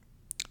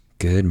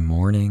Good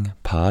morning,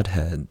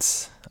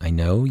 podheads. I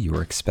know you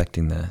were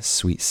expecting the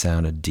sweet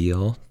sound of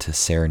Deal to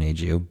serenade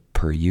you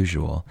per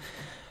usual,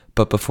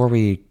 but before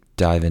we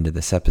dive into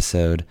this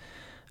episode,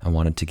 I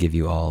wanted to give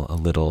you all a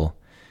little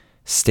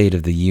State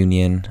of the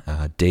Union,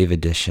 Dave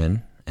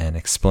edition, and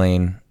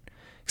explain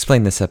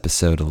this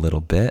episode a little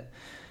bit.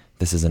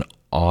 This is an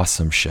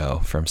awesome show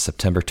from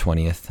September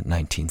 20th,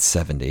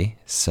 1970,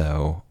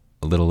 so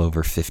a little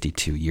over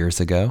 52 years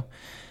ago.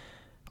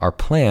 Our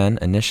plan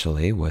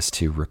initially was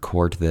to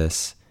record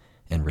this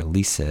and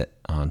release it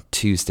on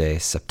Tuesday,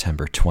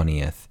 September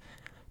 20th,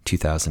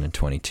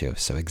 2022.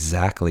 So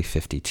exactly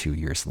 52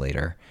 years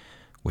later,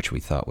 which we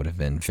thought would have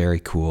been very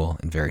cool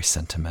and very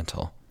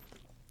sentimental.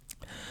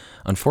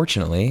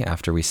 Unfortunately,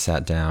 after we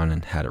sat down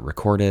and had it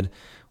recorded,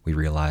 we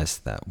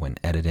realized that when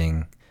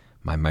editing,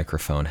 my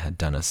microphone had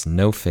done us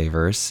no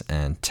favors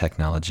and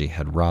technology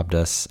had robbed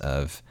us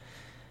of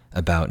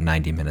about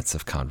 90 minutes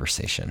of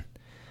conversation.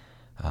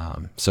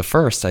 So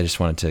first, I just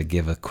wanted to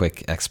give a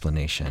quick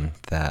explanation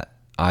that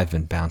I've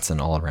been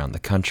bouncing all around the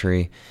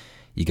country.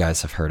 You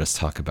guys have heard us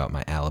talk about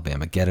my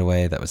Alabama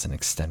getaway. That was an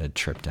extended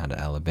trip down to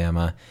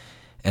Alabama.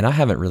 And I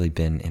haven't really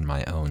been in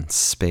my own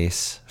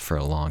space for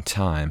a long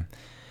time.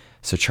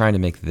 So trying to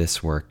make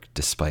this work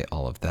despite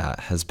all of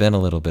that has been a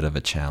little bit of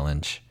a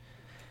challenge.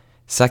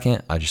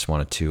 Second, I just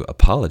wanted to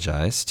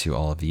apologize to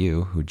all of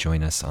you who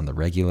join us on the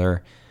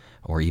regular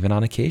or even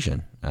on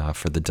occasion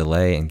for the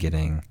delay in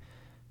getting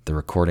the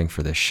recording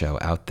for this show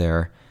out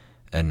there,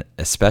 and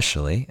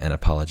especially an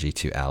apology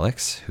to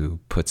Alex, who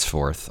puts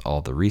forth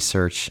all the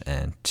research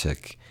and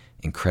took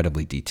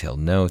incredibly detailed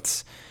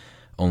notes,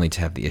 only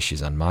to have the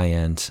issues on my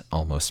end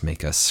almost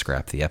make us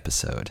scrap the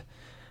episode.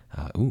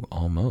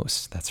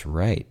 Almost. That's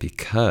right,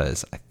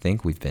 because I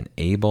think we've been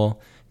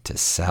able to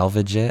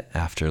salvage it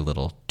after a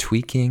little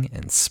tweaking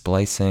and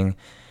splicing.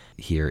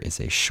 Here is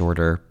a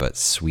shorter but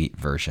sweet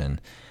version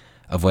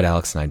of what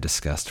Alex and I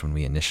discussed when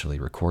we initially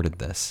recorded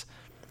this.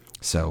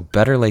 So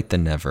better late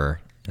than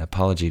never. An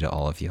apology to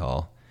all of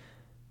y'all.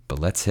 But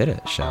let's hit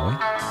it, shall we?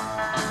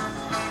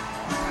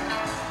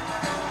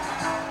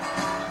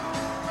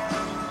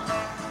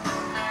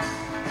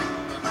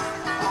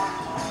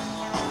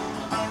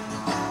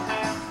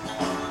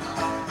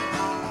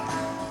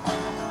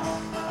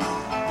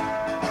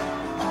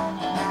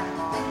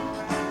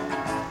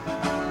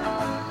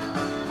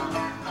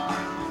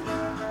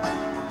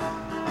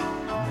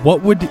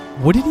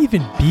 Would it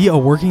even be a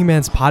working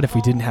man's pod if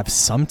we didn't have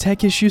some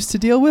tech issues to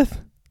deal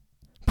with?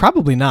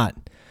 Probably not.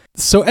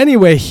 So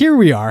anyway, here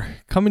we are,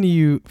 coming to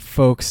you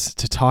folks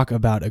to talk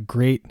about a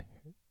great,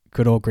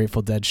 good old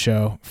Grateful Dead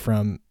show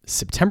from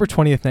September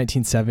 20th,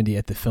 1970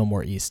 at the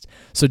Fillmore East.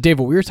 So Dave,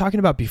 what we were talking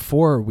about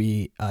before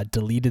we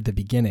deleted the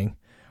beginning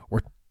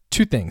were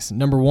two things.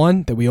 Number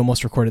one, that we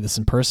almost recorded this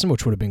in person,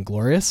 which would have been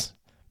glorious,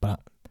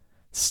 but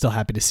still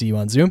happy to see you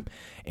on Zoom.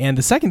 And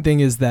the second thing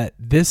is that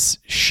this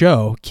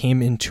show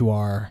came into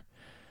our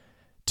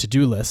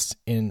to-do list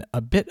in a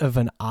bit of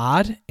an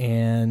odd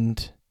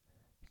and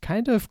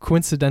kind of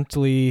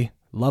coincidentally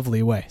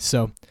lovely way.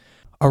 So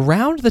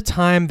around the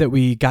time that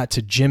we got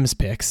to Jim's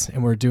picks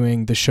and we're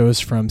doing the shows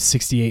from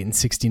 68 and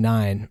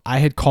 69, I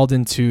had called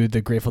into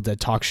the Grateful Dead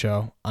talk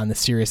show on the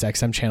Sirius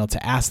XM channel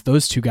to ask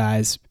those two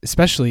guys,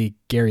 especially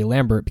Gary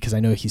Lambert, because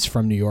I know he's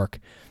from New York,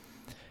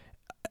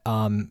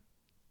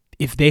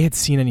 if they had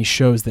seen any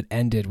shows that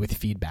ended with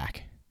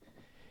feedback,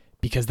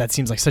 because that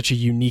seems like such a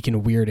unique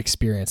and weird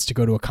experience to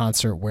go to a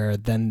concert where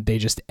then they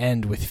just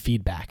end with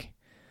feedback.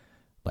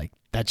 Like,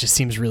 that just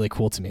seems really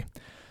cool to me.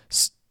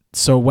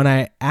 So when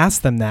I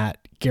asked them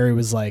that, Gary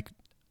was like,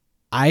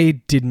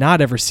 I did not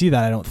ever see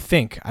that. I don't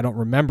think. I don't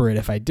remember it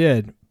if I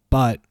did,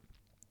 but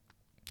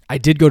I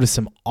did go to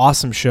some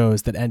awesome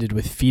shows that ended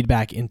with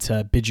feedback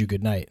into Bid You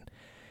Goodnight.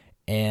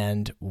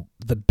 And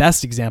the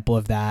best example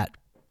of that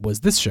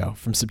was this show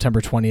from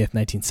September 20th,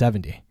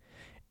 1970.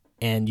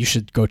 And you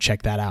should go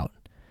check that out.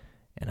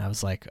 And I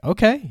was like,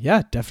 okay,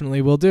 yeah,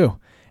 definitely will do.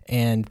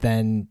 And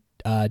then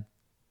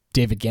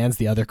David Gans,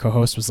 the other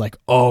co-host, was like,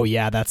 oh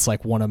yeah, that's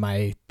like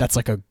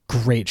a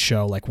great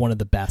show, like one of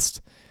the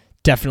best.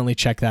 Definitely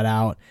check that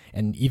out.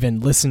 And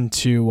even listen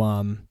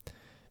to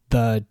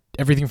the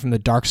everything from the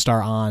Dark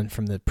Star on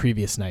from the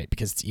previous night,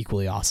 because it's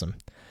equally awesome.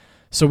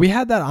 So we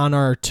had that on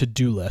our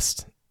to-do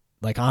list,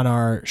 like on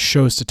our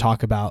shows to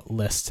talk about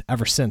list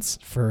ever since,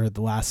 for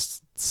the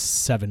last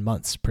 7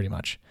 months, pretty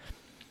much.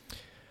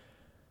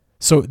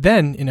 So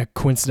then, in a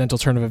coincidental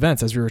turn of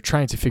events, as we were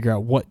trying to figure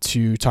out what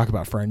to talk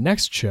about for our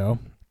next show,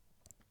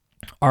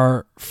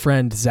 our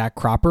friend Zach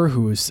Cropper,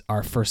 who was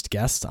our first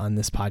guest on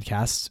this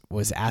podcast,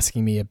 was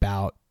asking me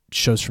about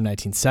shows from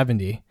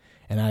 1970.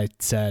 And I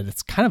said,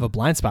 it's kind of a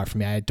blind spot for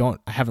me. I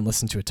haven't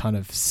listened to a ton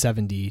of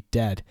 70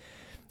 Dead.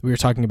 We were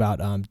talking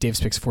about Dave's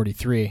Picks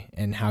 43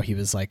 and how he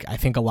was like, I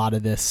think a lot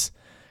of this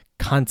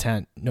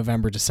content,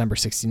 November, December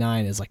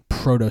 69, is like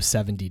proto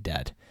 70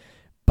 Dead,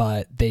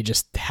 but they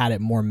just had it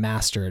more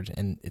mastered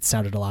and it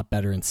sounded a lot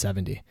better in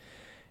 70.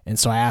 And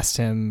so I asked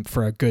him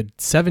for a good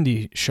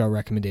 70 show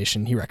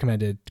recommendation. He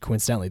recommended,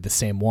 coincidentally, the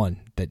same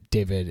one that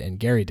David and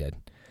Gary did.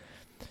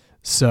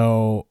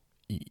 So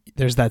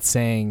there's that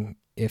saying,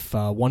 if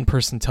one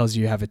person tells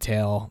you have a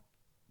tail,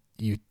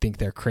 you think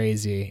they're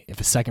crazy.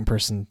 If a second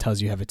person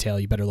tells you have a tail,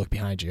 you better look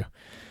behind you.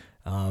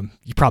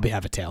 You probably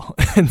have a tail.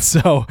 And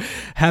so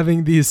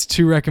having these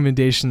two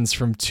recommendations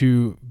from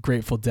two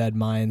Grateful Dead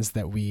minds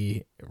that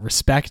we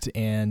respect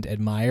and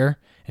admire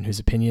and whose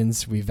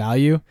opinions we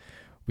value,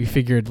 we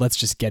figured let's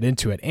just get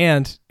into it.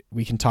 And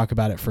we can talk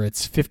about it for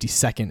its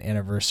 52nd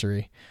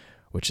anniversary,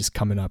 which is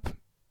coming up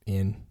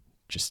in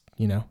just,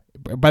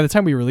 by the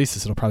time we release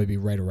this, it'll probably be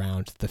right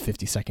around the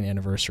 52nd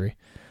anniversary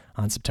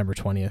on September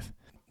 20th.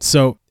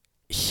 So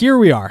here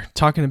we are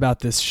talking about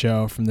this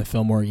show from the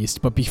Fillmore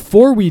East. But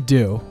before we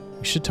do,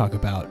 we should talk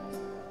about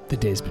the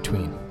days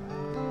between.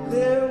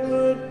 There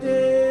were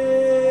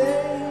days,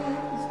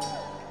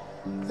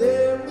 and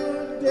there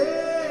were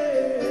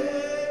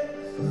days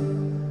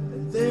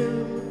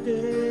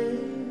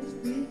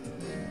between.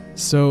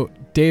 So,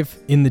 Dave,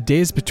 in the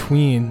days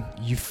between,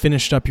 you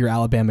finished up your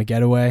Alabama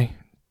getaway,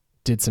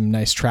 did some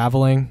nice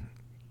traveling,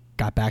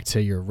 got back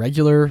to your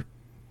regular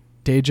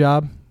day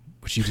job,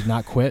 which you did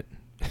not quit.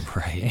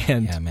 Right.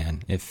 And yeah,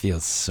 man, it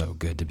feels so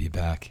good to be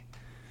back.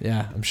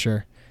 Yeah, I'm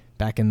sure.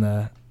 Back in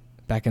the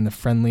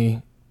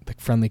friendly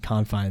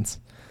confines.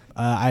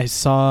 I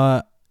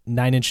saw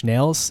 9 Inch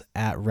Nails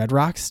at Red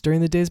Rocks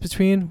during the days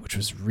between, which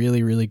was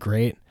really, really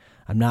great.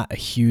 I'm not a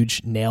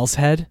huge Nails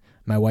head.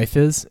 My wife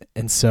is.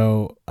 And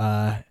so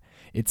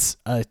it's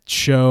a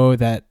show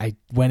that I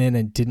went in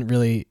and didn't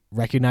really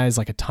recognize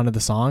like a ton of the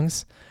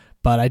songs,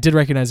 but I did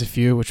recognize a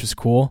few, which was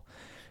cool.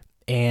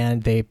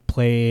 And they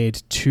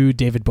played 2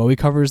 David Bowie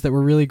covers that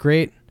were really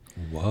great.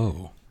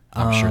 Whoa.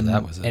 I'm sure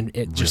that was a and it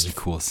really just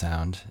cool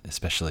sound,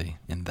 especially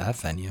in that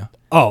venue.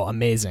 Oh,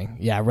 amazing.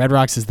 Yeah, Red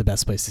Rocks is the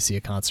best place to see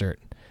a concert.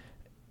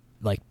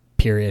 Like,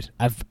 period.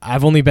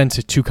 I've only been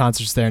to 2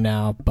 concerts there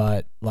now,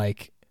 but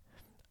like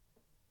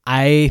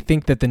I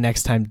think that the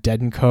next time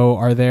Dead & Co.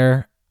 are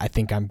there, I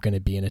think I'm going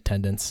to be in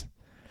attendance.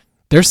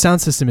 Their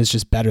sound system is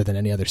just better than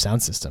any other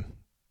sound system.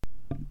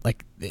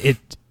 Like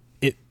it's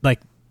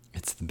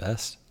the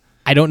best.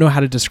 I don't know how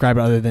to describe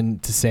it other than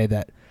to say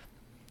that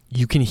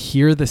you can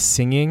hear the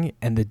singing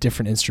and the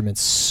different instruments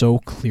so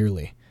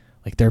clearly.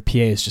 Like their PA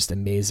is just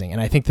amazing.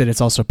 And I think that it's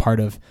also part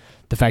of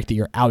the fact that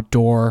you're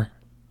outdoor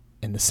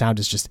and the sound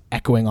is just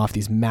echoing off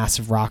these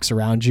massive rocks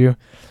around you.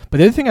 But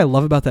the other thing I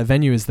love about that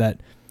venue is that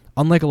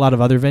unlike a lot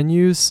of other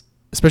venues,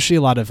 especially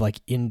a lot of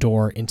like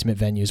indoor intimate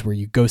venues where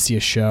you go see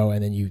a show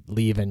and then you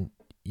leave and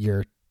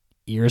your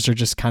ears are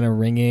just kind of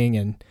ringing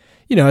and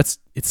it's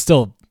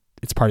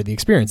part of the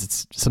experience.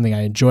 It's something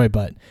I enjoy,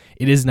 but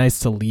it is nice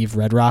to leave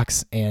Red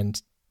Rocks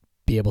and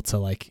be able to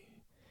like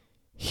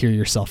hear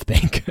yourself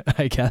think,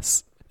 I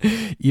guess,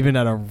 even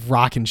at a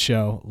rockin'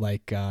 show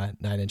like 9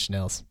 Inch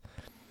Nails.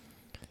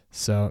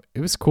 So it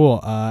was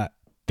cool.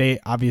 They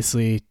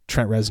obviously,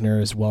 Trent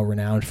Reznor is well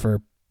renowned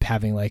for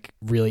having like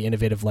really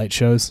innovative light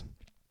shows.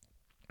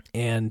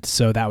 And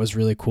so that was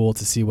really cool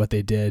to see what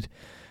they did.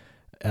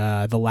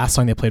 The last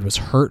song they played was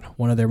Hurt,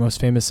 one of their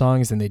most famous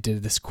songs. And they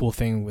did this cool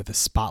thing with the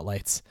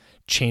spotlights,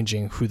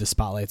 changing who the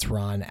spotlights were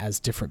on as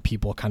different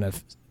people kind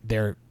of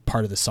their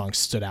part of the song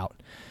stood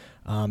out.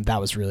 That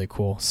was really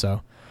cool.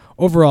 So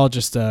overall,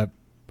 just a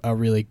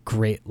really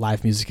great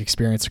live music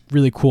experience,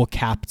 really cool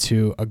cap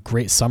to a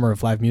great summer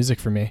of live music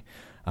for me.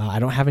 I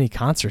don't have any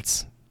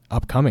concerts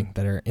upcoming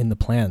that are in the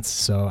plans.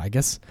 So I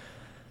guess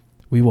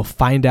we will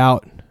find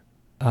out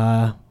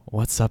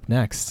what's up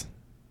next.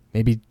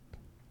 Maybe,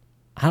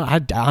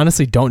 I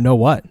honestly don't know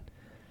what.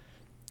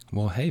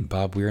 Well, hey,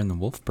 Bob Weir and the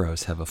Wolf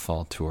Bros have a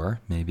fall tour.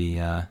 Maybe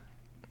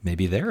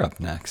they're up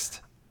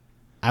next.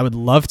 I would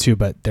love to,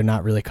 but they're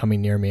not really coming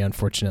near me,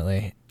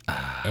 unfortunately.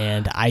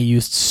 And I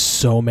used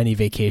so many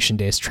vacation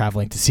days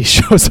traveling to see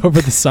shows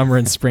over the summer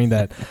and spring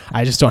that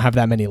I just don't have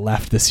that many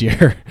left this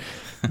year.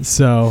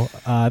 So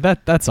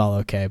that's all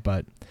okay.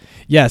 But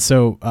yeah,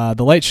 so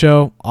the light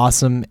show,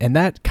 awesome. And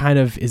that kind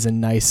of is a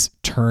nice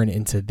turn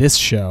into this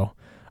show.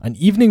 An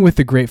Evening with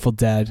the Grateful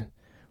Dead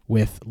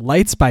with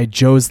Lights by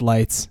Joe's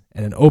Lights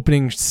and an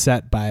opening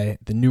set by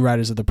the New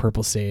Riders of the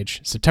Purple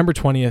Sage, September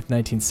 20th,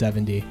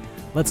 1970.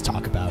 Let's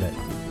talk about it.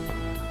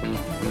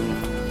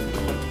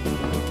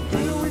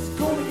 It's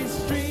gonna get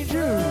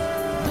stranger.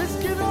 Let's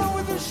get on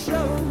with the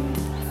show.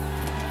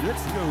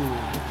 Let's go.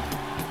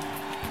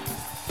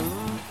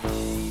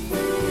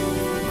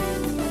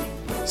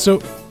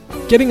 So,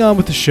 getting on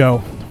with the show,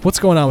 what's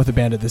going on with the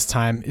band at this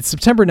time? It's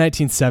September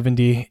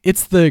 1970.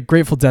 It's the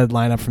Grateful Dead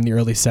lineup from the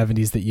early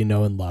 70s that you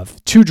know and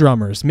love. 2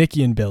 drummers,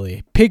 Mickey and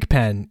Billy.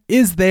 Pigpen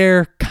is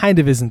there, kind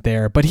of isn't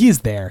there, but he's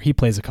there. He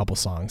plays a couple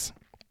songs.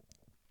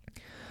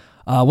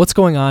 What's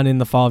going on in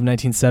the fall of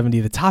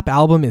 1970? The top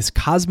album is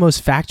Cosmos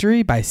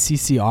Factory by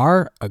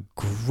CCR, a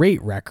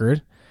great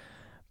record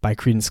by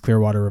Creedence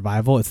Clearwater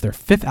Revival. It's their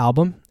 5th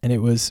album, and it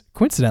was,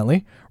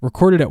 coincidentally,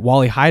 recorded at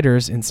Wally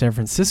Heider's in San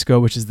Francisco,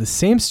 which is the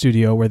same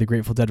studio where the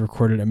Grateful Dead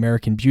recorded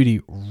American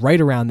Beauty right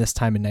around this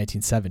time in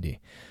 1970.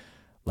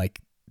 Like,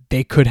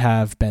 they could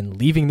have been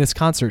leaving this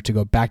concert to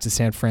go back to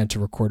San Fran to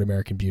record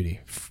American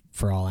Beauty,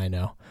 for all I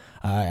know.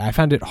 I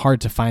found it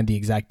hard to find the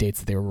exact dates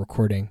that they were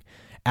recording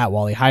at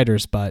Wally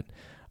Heider's, but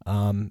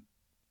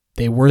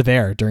they were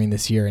there during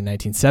this year in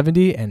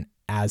 1970, and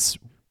as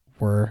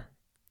were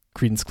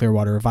Creedence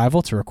Clearwater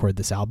Revival to record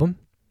this album.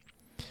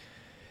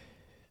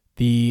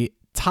 The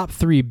top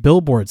 3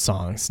 Billboard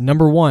songs: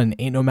 number 1,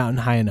 Ain't No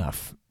Mountain High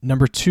Enough;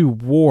 number 2,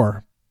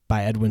 War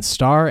by Edwin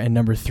Starr; and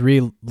number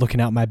 3, Looking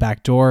Out My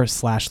Back Door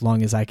 /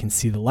 Long As I Can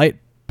See the Light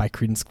by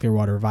Creedence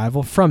Clearwater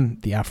Revival from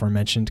the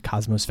aforementioned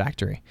Cosmos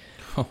Factory.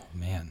 Oh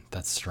man,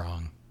 that's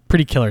strong.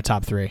 Pretty killer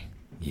top 3.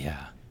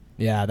 Yeah.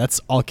 Yeah, that's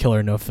all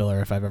killer, no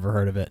filler if I've ever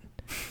heard of it.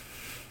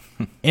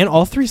 And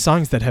all 3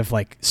 songs that have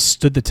like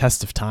stood the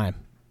test of time.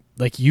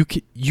 Like you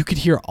could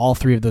hear all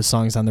 3 of those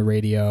songs on the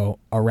radio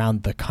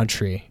around the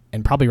country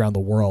and probably around the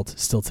world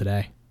still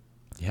today.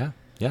 Yeah,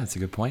 that's a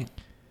good point.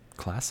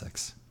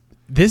 Classics.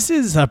 This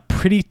is a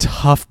pretty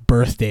tough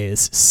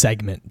birthdays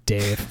segment,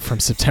 Dave,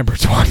 from September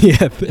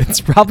 20th.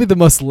 It's probably the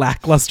most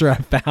lackluster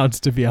I've found,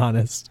 to be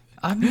honest.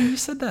 I mean, you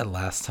said that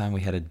last time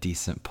we had a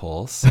decent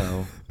poll,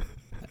 so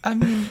I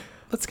mean,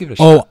 let's give it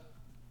a Oh, shot.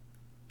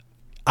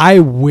 I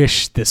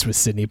wish this was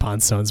Sidney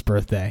Ponsone's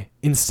birthday.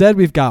 Instead,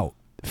 we've got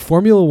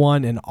Formula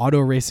One and auto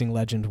racing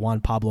legend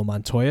Juan Pablo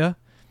Montoya.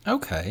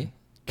 Okay.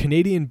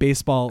 Canadian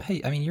baseball. Hey,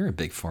 I mean, you're a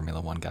big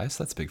Formula One guy,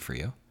 so that's big for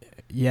you.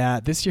 Yeah,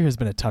 this year has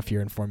been a tough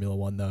year in Formula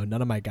One, though.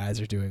 None of my guys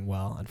are doing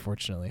well,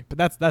 unfortunately.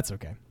 But that's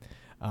okay.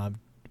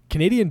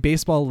 Canadian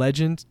baseball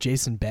legend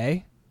Jason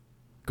Bay.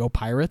 Go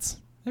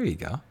Pirates. There you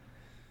go.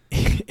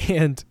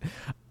 And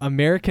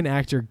American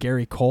actor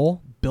Gary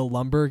Cole. Bill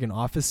Lumbergh in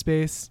Office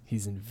Space.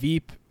 He's in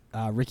Veep.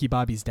 Ricky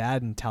Bobby's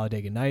dad in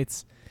Talladega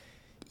Nights.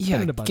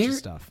 Yeah, and a bunch of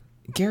stuff.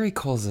 Gary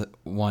Cole's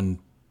one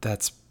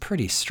that's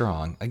pretty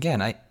strong. Again,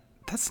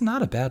 that's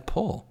not a bad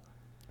pull.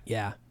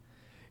 Yeah.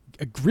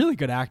 A really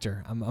good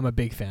actor. I'm a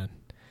big fan.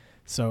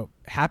 So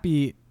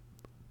happy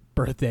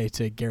birthday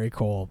to Gary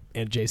Cole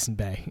and Jason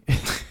Bay.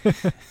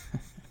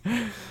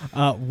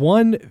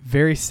 One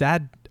very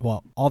sad,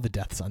 well, all the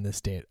deaths on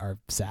this date are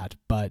sad,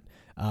 but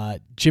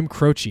Jim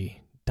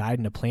Croce died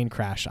in a plane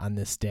crash on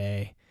this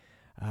day,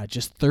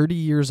 just 30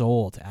 years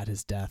old at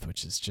his death,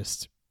 which is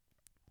just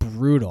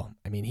brutal.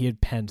 I mean, he had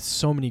penned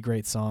so many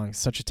great songs,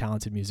 such a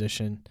talented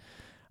musician.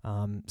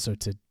 So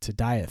to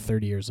die at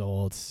 30 years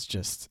old is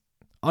just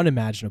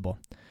unimaginable.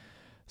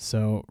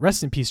 So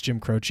rest in peace, Jim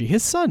Croce.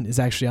 His son is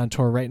actually on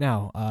tour right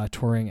now,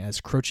 touring as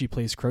Croce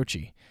Plays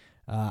Croce.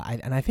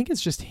 And I think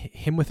it's just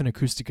him with an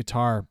acoustic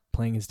guitar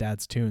playing his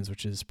dad's tunes,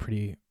 which is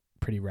pretty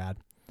rad.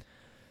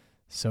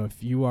 So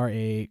if you are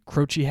a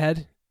Croce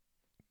head,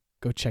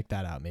 go check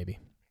that out maybe.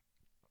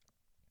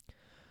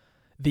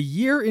 The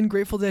year in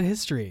Grateful Dead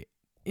history.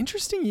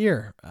 Interesting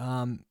year.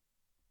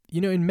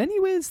 In many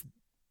ways,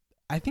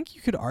 I think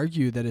you could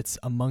argue that it's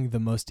among the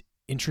most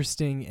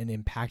interesting and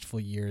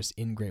impactful years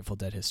in Grateful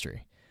Dead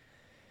history.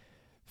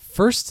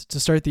 First, to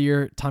start the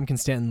year, Tom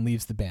Constantin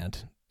leaves the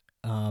band.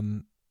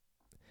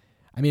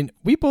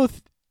 We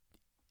both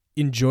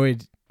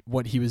enjoyed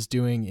what he was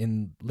doing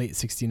in late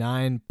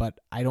 69, but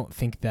I don't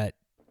think that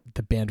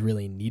the band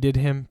really needed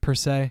him per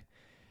se.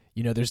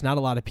 There's not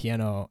a lot of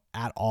piano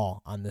at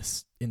all in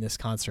this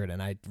concert,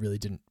 and I really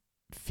didn't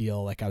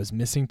feel like I was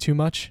missing too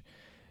much.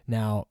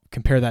 Now,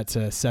 compare that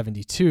to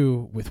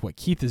 72 with what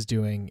Keith is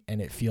doing,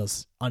 and it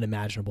feels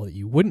unimaginable that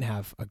you wouldn't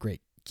have a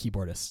great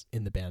keyboardist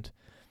in the band.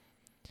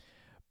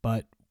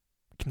 But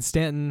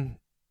Constantin,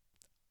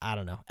 I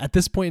don't know. At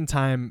this point in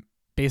time,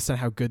 based on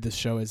how good this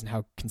show is and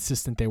how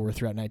consistent they were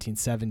throughout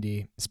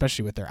 1970,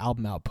 especially with their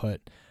album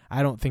output,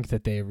 I don't think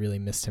that they really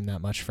missed him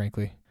that much,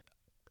 frankly.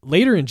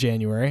 Later in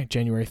January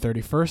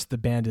 31st, the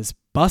band is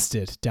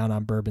busted down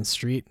on Bourbon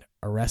Street,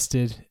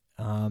 arrested,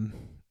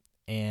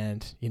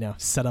 and,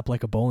 set up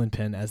like a bowling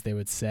pin, as they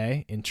would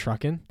say, in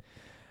trucking.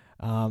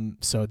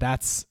 So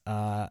that's,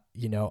 an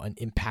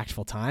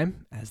impactful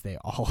time, as they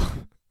all,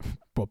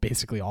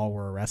 basically all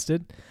were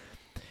arrested.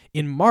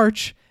 In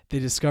March, they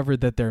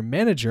discovered that their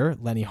manager,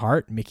 Lenny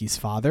Hart, Mickey's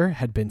father,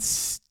 had been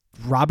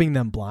robbing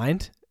them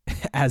blind,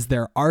 as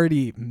they're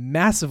already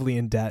massively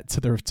in debt to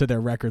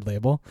their record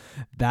label.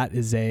 That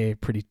is a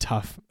pretty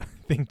tough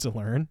thing to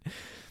learn.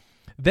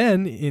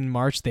 Then in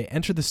March, they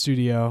enter the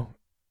studio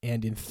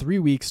and in 3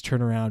 weeks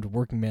turn around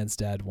Working Man's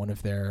Dead, one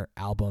of their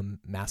album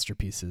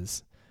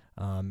masterpieces.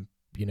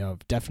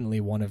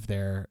 Definitely one of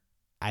their,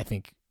 I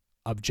think,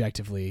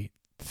 objectively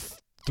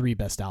 3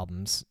 best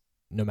albums,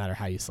 no matter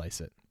how you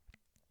slice it.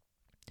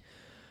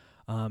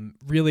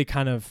 Really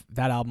kind of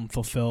that album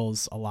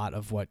fulfills a lot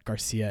of what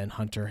Garcia and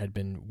Hunter had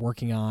been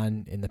working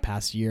on in the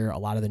past year. A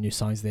lot of the new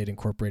songs they had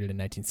incorporated in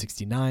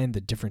 1969, the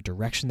different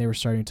direction they were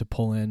starting to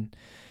pull in.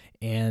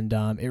 And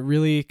it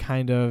really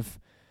kind of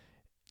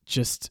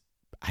just,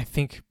 I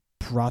think,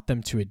 brought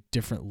them to a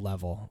different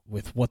level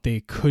with what they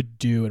could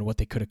do and what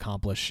they could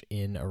accomplish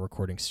in a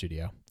recording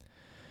studio.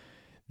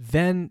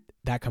 Then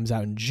that comes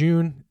out in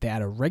June. They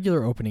add a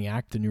regular opening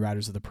act, the New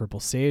Riders of the Purple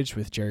Sage,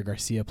 with Jerry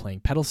Garcia playing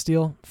pedal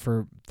steel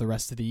for the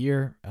rest of the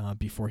year,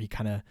 before he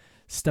kind of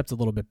stepped a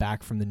little bit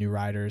back from the New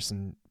Riders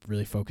and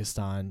really focused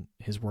on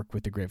his work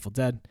with the Grateful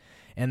Dead.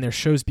 And their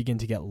shows begin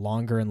to get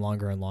longer and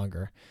longer and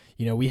longer.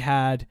 We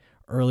had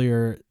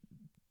earlier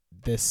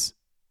this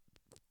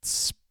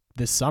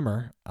this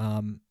summer,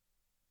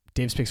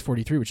 Dave's Picks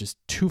 43, which is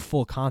 2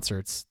 full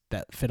concerts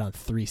that fit on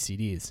 3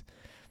 CDs.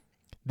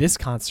 This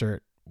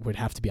concert would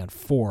have to be on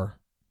 4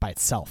 by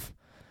itself.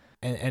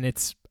 And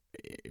it's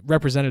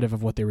representative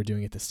of what they were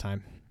doing at this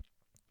time.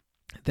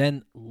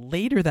 Then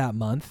later that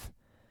month,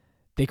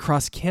 they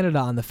crossed Canada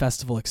on the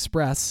Festival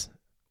Express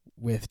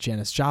with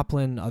Janis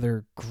Joplin,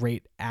 other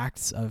great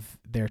acts of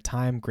their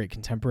time, great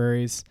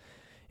contemporaries.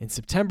 In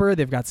September,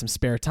 they've got some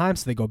spare time,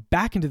 so they go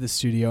back into the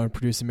studio and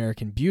produce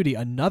American Beauty,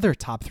 another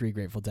top 3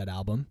 Grateful Dead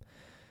album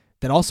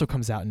that also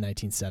comes out in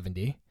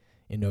 1970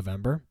 in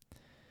November.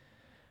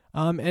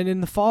 And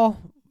in the fall,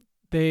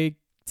 they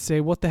say,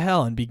 what the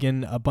hell, and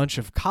begin a bunch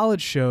of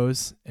college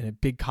shows and a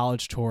big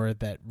college tour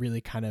that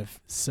really kind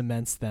of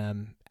cements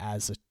them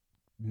as a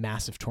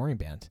massive touring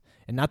band.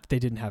 And not that they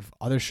didn't have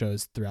other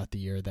shows throughout the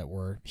year that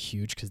were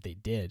huge, because they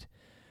did.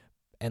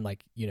 And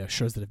like, you know,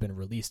 shows that have been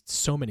released,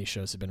 so many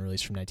shows have been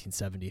released from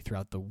 1970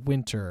 throughout the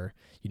winter.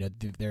 You know,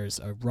 there's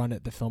a run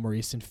at the Fillmore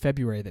East in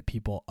February that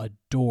people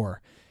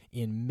adore.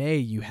 In May,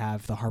 you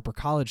have the Harper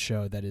College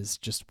show that is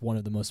just one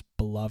of the most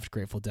beloved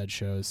Grateful Dead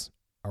shows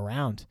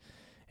around.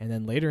 And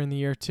then later in the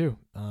year too.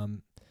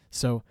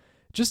 So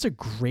just a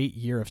great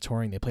year of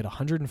touring. They played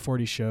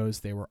 140 shows.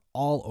 They were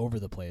all over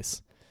the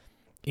place,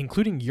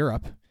 including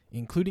Europe,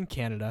 including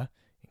Canada,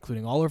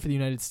 including all over the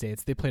United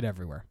States. They played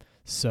everywhere.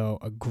 So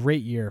a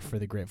great year for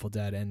the Grateful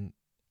Dead. And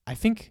I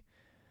think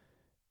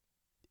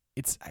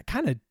it's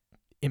kind of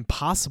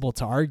impossible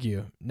to argue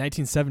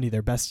 1970,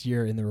 their best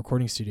year in the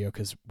recording studio,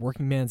 because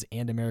Working Man's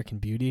and American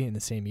Beauty in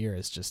the same year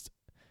is just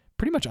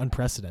pretty much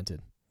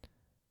unprecedented.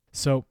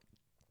 So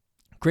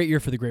great year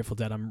for the Grateful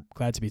Dead. I'm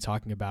glad to be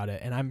talking about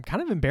it. And I'm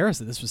kind of embarrassed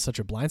that this was such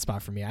a blind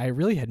spot for me. I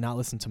really had not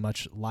listened to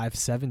much Live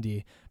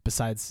 70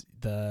 besides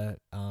the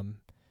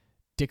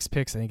Dick's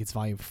Picks. I think it's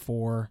volume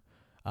 4,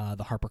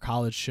 the Harper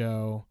College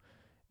show,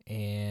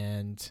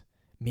 and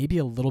maybe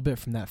a little bit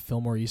from that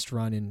Fillmore East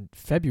run in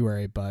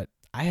February, but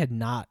I had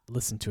not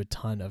listened to a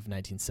ton of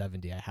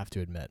 1970, I have to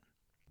admit.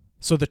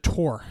 So the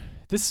tour.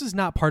 This is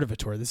not part of a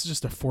tour. This is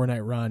just a 4-night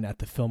run at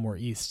the Fillmore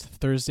East,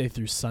 Thursday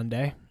through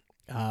Sunday.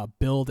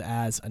 Billed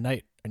as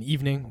an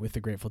evening with the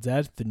Grateful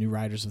Dead. The New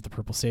Riders of the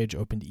Purple Sage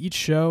opened each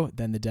show.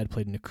 Then the Dead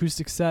played an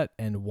acoustic set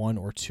and 1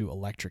 or 2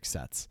 electric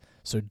sets.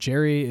 So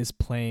Jerry is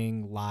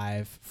playing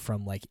live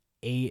from like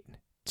 8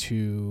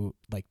 to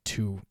like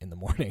 2 in the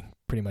morning,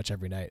 pretty much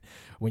every night,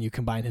 when you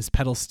combine his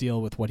pedal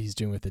steel with what he's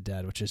doing with the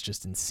Dead, which is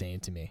just insane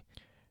to me.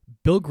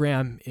 Bill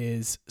Graham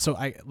is,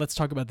 let's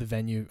talk about the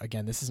venue.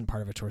 Again, this isn't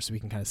part of a tour, so we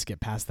can kind of skip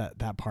past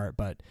that part,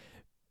 but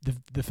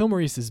the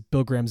Fillmore East is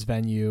Bill Graham's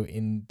venue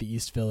in the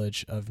East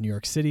Village of New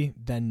York City,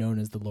 then known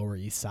as the Lower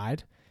East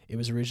Side. It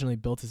was originally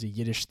built as a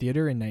Yiddish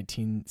theater in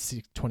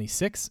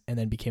 1926 and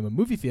then became a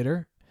movie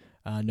theater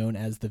known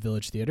as the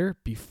Village Theater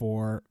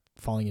before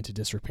falling into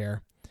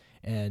disrepair,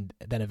 and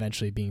then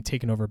eventually being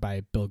taken over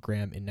by Bill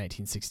Graham in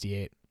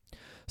 1968.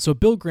 So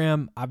Bill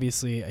Graham,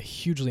 obviously a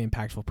hugely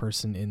impactful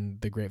person in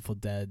the Grateful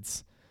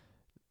Dead's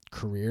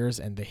careers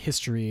and the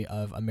history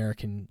of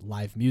American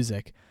live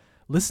music.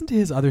 Listen to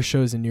his other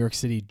shows in New York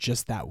City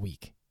just that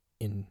week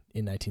in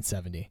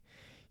 1970.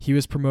 He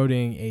was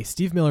promoting a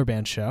Steve Miller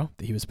Band show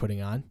that he was putting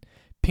on,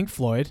 Pink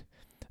Floyd,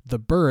 the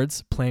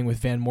Byrds playing with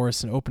Van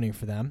Morrison opening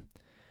for them,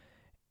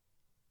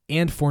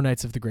 and 4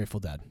 nights of the Grateful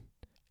Dead.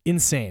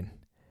 Insane.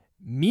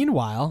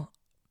 Meanwhile,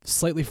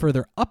 slightly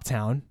further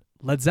uptown,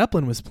 Led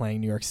Zeppelin was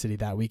playing New York City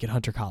that week at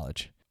Hunter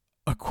College.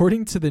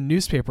 According to the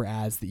newspaper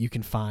ads that you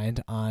can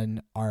find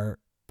on our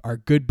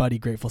good buddy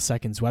Grateful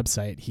Second's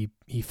website,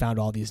 he found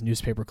all these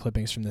newspaper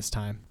clippings from this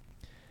time.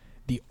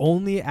 The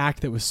only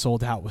act that was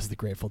sold out was the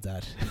Grateful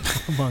Dead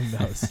among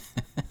those.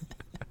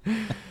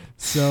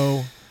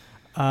 So,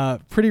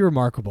 pretty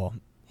remarkable.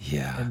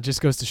 Yeah. And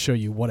just goes to show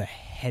you what a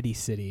heady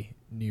city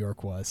New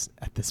York was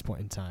at this point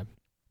in time.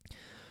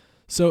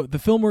 So the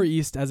Fillmore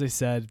East, as I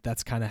said,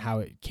 that's kind of how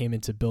it came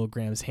into Bill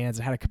Graham's hands.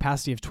 It had a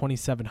capacity of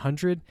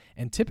 2,700,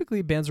 and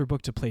typically bands were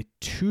booked to play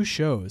 2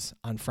 shows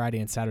on Friday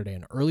and Saturday,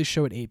 an early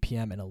show at 8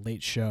 p.m. and a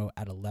late show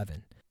at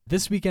 11.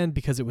 This weekend,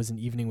 because it was an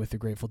evening with the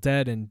Grateful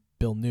Dead and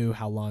Bill knew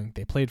how long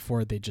they played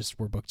for, they just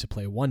were booked to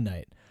play 1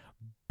 night.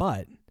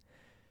 But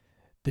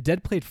the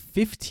Dead played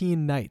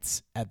 15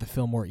 nights at the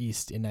Fillmore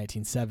East in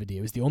 1970.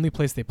 It was the only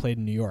place they played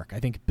in New York. I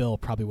think Bill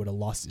probably would have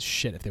lost his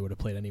shit if they would have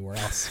played anywhere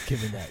else,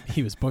 given that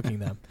he was booking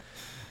them.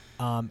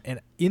 And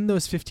in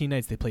those 15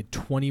 nights, they played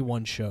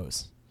 21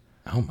 shows.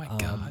 Oh, my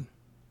God.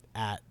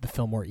 At the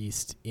Fillmore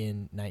East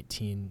in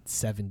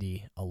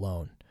 1970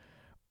 alone.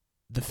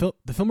 The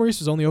Fillmore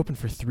East was only open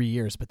for 3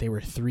 years, but they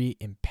were 3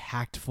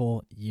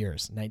 impactful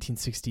years,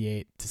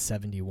 1968 to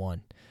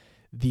 71.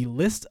 The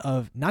list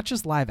of not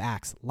just live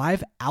acts,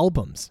 live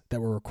albums that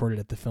were recorded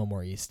at the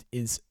Fillmore East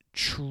is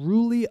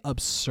truly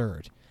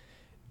absurd.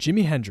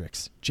 Jimi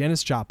Hendrix,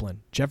 Janis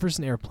Joplin,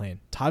 Jefferson Airplane,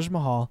 Taj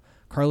Mahal,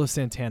 Carlos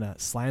Santana,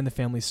 Sly and the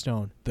Family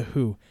Stone, The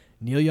Who,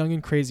 Neil Young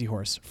and Crazy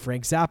Horse,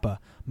 Frank Zappa,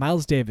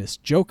 Miles Davis,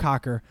 Joe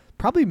Cocker,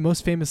 probably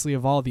most famously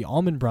of all, the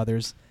Allman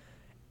Brothers,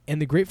 and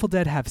the Grateful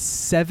Dead have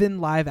 7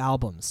 live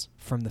albums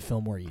from the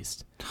Fillmore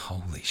East.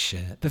 Holy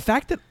shit. The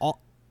fact that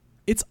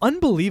It's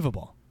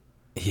unbelievable.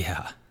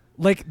 Yeah.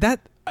 Like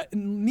that.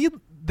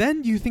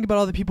 Then you think about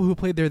all the people who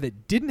played there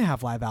that didn't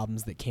have live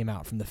albums that came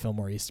out from the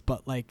Fillmore East,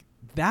 but like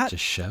that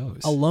just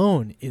shows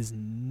alone is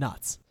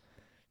nuts.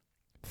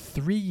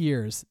 3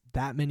 years,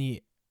 that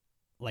many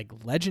like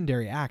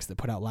legendary acts that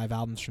put out live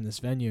albums from this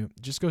venue,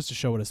 just goes to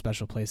show what a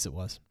special place it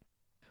was.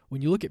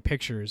 When you look at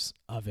pictures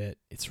of it,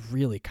 it's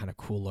really kind of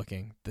cool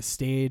looking. The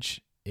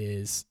stage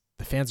is,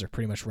 the fans are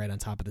pretty much right on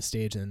top of the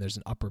stage, and then there's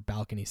an upper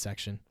balcony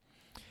section.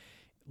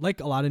 Like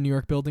a lot of New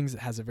York buildings,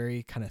 it has a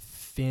very kind of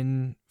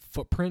thin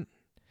footprint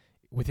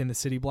within the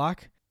city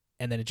block,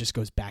 and then it just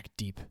goes back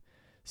deep.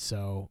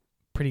 So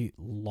pretty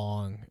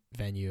long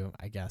venue,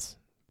 I guess,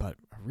 but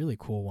a really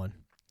cool one.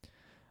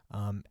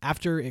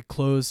 After it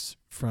closed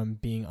from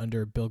being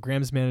under Bill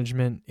Graham's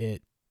management,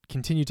 it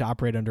continued to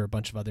operate under a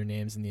bunch of other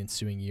names in the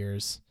ensuing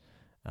years.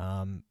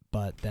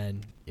 But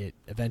then it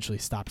eventually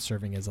stopped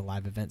serving as a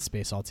live event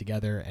space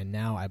altogether, and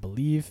now I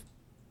believe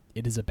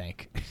it is a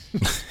bank.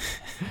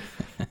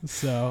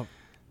 So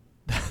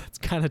that's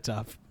kind of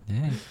tough.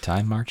 Yeah,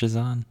 time marches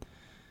on.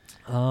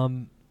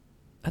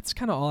 That's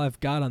kind of all I've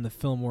got on the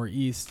Fillmore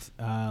East.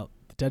 The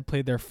Dead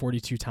played there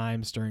 42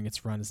 times during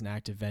its run as an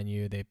active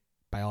venue. They,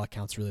 by all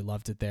accounts, really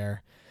loved it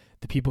there.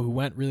 The people who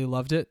went really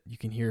loved it. You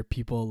can hear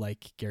people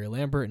like Gary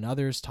Lambert and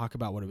others talk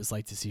about what it was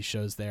like to see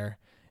shows there,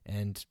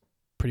 and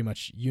pretty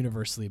much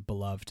universally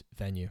beloved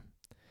venue.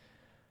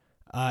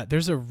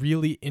 There's a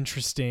really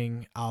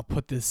interesting, I'll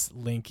put this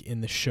link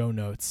in the show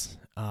notes.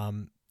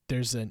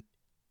 There's an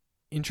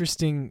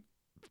interesting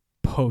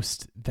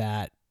post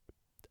that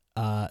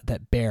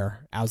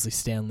Bear, Owsley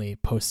Stanley,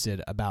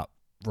 posted about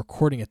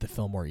recording at the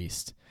Fillmore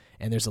East.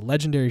 And there's a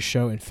legendary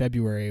show in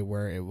February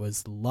where it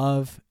was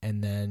Love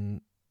and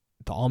then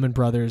the Allman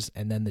Brothers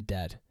and then the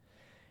Dead.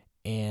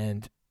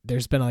 And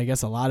there's been, I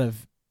guess, a lot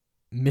of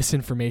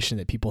misinformation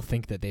that people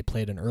think that they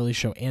played an early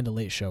show and a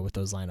late show with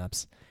those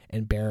lineups.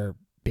 And Bear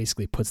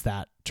basically puts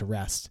that to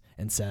rest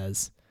and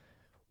says,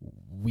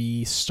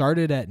 we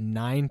started at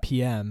 9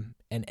 p.m.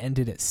 and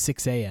ended at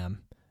 6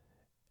 a.m.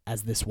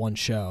 as this one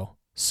show.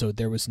 So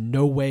there was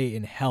no way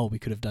in hell we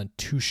could have done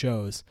 2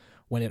 shows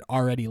when it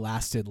already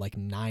lasted like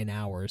 9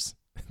 hours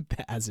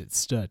as it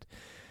stood.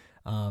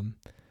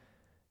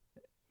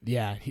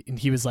 Yeah.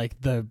 He was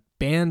like, the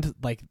band,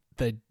 like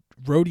the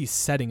roadies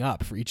setting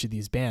up for each of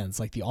these bands,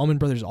 like the Allman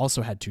Brothers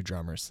also had 2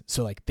 drummers.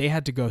 So like they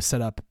had to go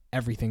set up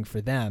everything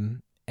for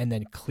them and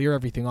then clear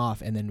everything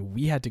off. And then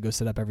we had to go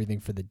set up everything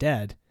for the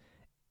Dead.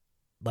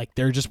 Like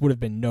there just would have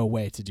been no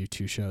way to do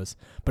 2 shows.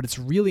 But it's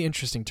really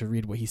interesting to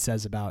read what he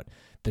says about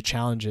the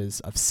challenges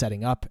of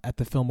setting up at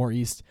the Fillmore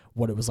East,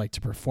 what it was like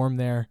to perform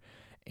there,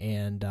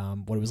 and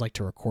what it was like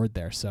to record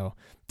there. So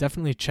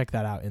definitely check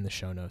that out in the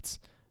show notes.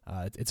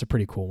 It's a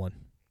pretty cool one.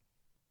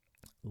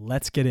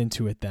 Let's get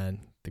into it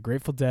then. The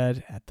Grateful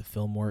Dead at the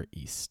Fillmore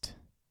East.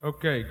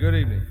 Okay, good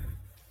evening.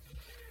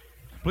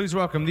 Please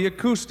welcome the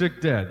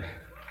Acoustic Dead.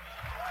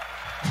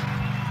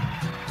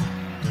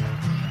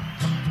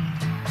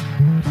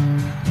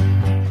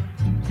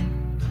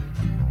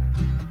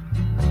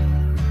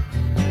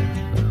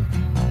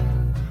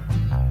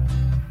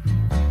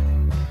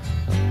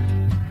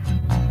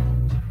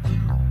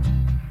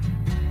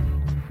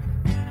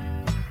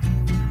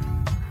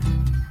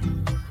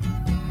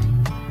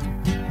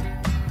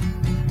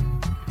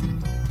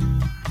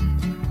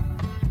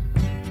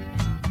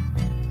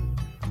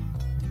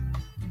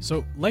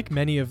 So, like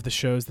many of the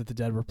shows that the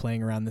Dead were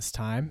playing around this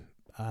time,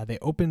 they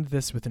opened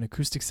this with an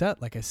acoustic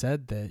set, like I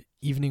said, the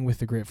Evening with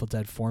the Grateful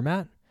Dead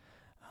format,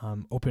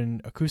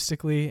 open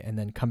acoustically and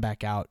then come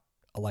back out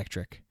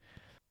electric.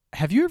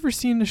 Have you ever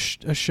seen a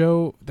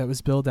show that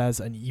was billed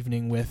as an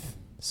evening with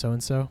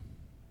so-and-so?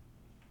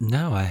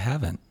 No, I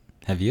haven't.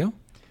 Have you?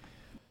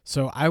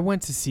 So I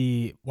went to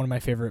see one of my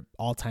favorite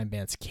all-time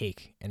bands,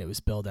 Cake, and it was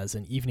billed as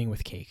an evening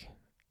with Cake.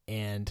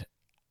 And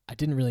I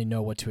didn't really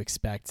know what to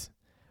expect,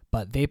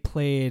 but they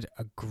played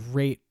a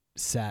great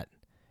set.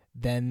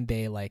 Then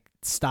they like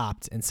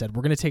stopped and said,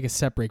 we're going to take a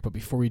set break, but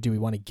before we do, we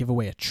want to give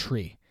away a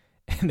tree.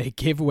 And they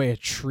gave away a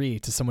tree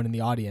to someone in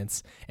the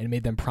audience and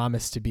made them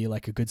promise to be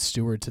like a good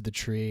steward to the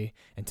tree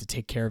and to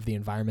take care of the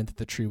environment that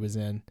the tree was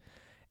in.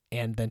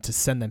 And then to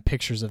send them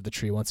pictures of the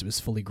tree once it was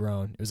fully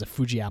grown. It was a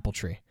Fuji apple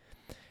tree.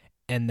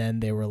 And then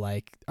they were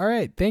like, all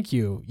right, thank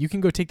you. You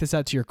can go take this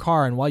out to your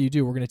car. And while you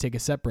do, we're going to take a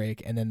set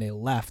break. And then they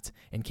left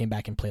and came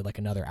back and played like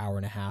another hour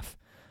and a half.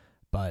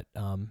 But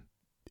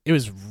it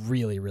was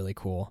really, really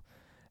cool.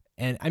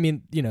 And I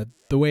mean, you know,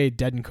 the way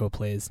Dead & Co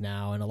plays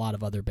now and a lot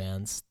of other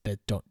bands that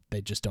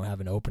they just don't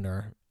have an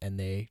opener and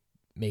they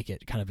make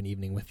it kind of an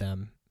evening with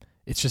them.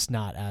 It's just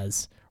not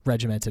as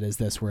regimented as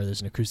this where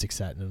there's an acoustic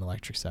set and an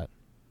electric set.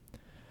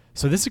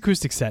 So this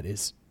acoustic set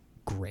is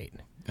great.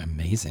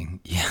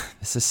 Amazing. Yeah,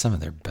 this is some of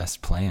their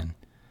best playing.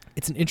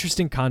 It's an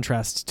interesting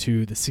contrast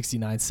to the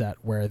 69 set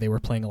where they were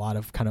playing a lot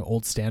of kind of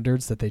old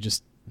standards that they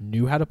just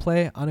knew how to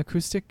play on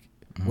acoustic.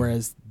 Mm.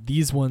 Whereas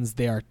these ones,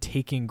 they are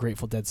taking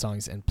Grateful Dead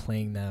songs and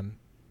playing them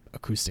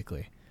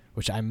acoustically,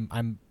 which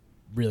I'm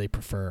really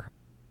prefer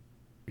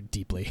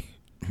deeply.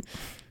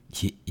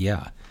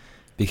 Yeah,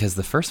 because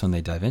the first one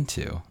they dive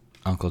into,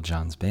 Uncle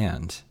John's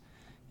Band,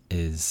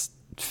 is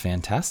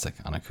fantastic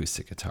on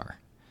acoustic guitar,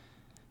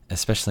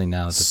 especially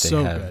now that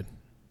So they have, good.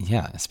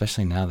 yeah,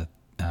 especially now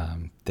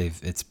that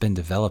it's been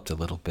developed a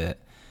little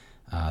bit.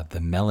 The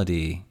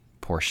melody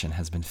portion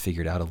has been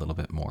figured out a little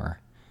bit more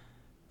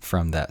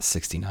from that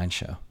 69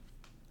 show.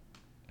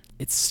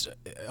 It's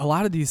a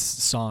lot of these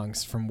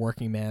songs from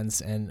Working Man's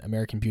and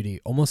American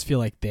Beauty almost feel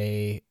like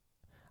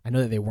I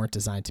know that they weren't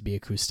designed to be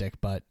acoustic,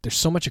 but there's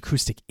so much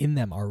acoustic in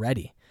them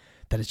already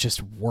that it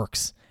just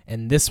works.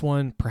 And this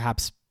one,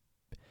 perhaps,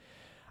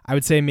 I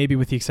would say maybe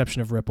with the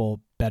exception of Ripple,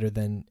 better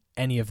than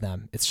any of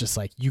them. It's just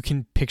like you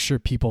can picture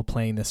people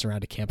playing this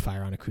around a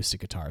campfire on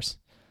acoustic guitars.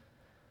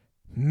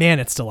 Man,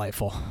 it's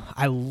delightful.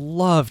 I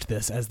loved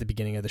this as the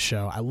beginning of the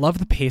show. I love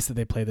the pace that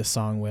they play this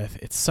song with.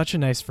 It's such a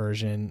nice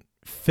version.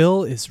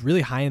 Phil is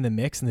really high in the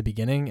mix in the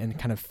beginning and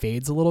kind of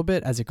fades a little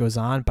bit as it goes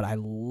on, but I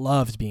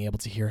loved being able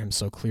to hear him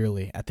so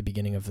clearly at the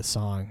beginning of the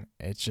song.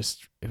 It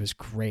was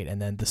great.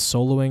 And then the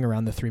soloing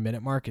around the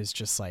 3-minute mark is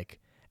just like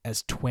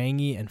as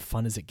twangy and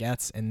fun as it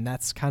gets. And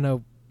that's kind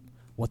of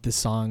what this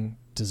song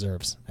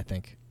deserves, I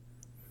think.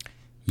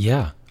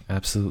 Yeah,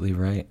 absolutely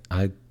right.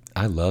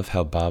 I love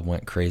how Bob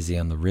went crazy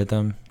on the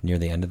rhythm near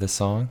the end of the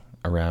song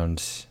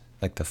around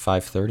like the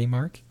 5:30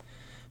 mark.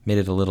 Made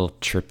it a little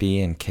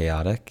trippy and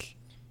chaotic.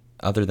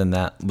 Other than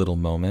that little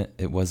moment,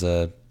 it was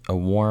a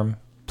warm,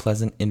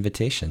 pleasant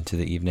invitation to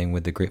the evening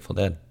with the Grateful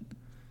Dead.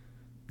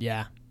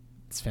 Yeah,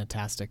 it's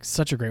fantastic.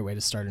 Such a great way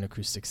to start an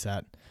acoustic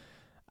set.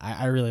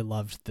 I really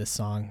loved this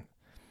song.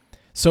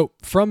 So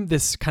from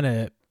this kind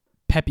of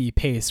peppy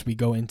pace, we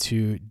go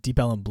into Deep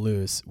Ellum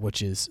Blues,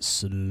 which is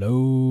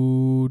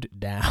slowed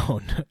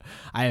down.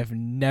 I have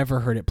never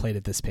heard it played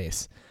at this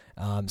pace.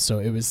 So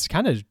it was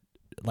kind of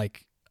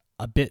like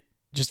a bit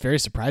just very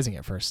surprising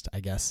at first, I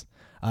guess.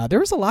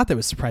 There was a lot that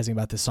was surprising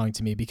about this song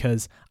to me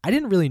because I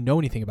didn't really know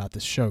anything about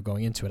this show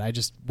going into it. I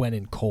just went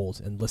in cold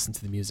and listened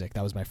to the music.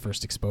 That was my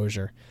first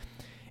exposure.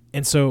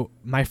 And so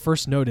my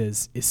first note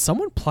is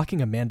someone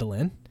plucking a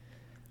mandolin?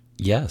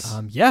 Yes.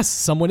 Yes,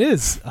 someone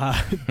is.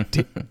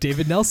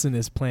 David Nelson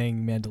is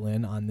playing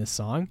mandolin on this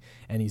song,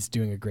 and he's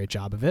doing a great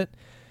job of it.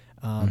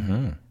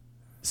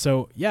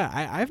 So,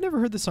 yeah, I've never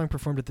heard this song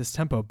performed at this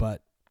tempo,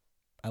 but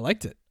I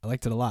liked it. I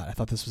liked it a lot. I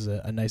thought this was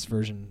a nice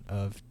version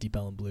of Deep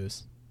Ellum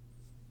Blues.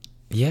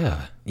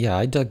 Yeah,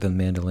 I dug the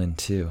mandolin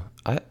too.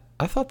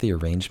 I thought the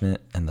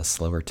arrangement and the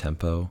slower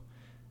tempo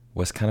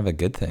was kind of a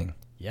good thing.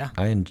 Yeah.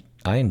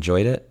 I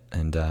enjoyed it,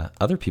 and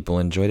other people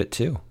enjoyed it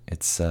too.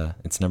 It's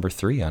number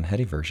 3 on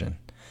Heady version.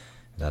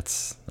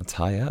 That's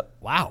high up.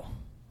 Wow.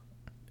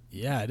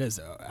 Yeah, it is.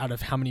 Out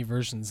of how many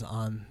versions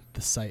on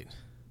the site?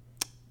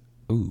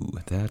 Ooh,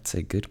 that's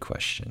a good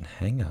question.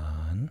 Hang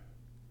on.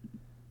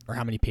 Or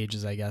how many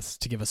pages, I guess,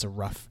 to give us a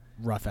rough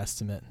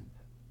estimate.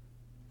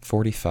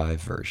 45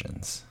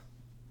 versions.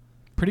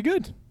 Pretty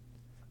good.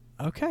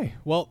 Okay.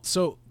 Well,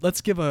 so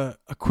let's give a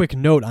quick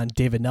note on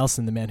David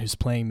Nelson, the man who's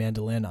playing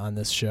mandolin on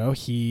this show.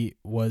 He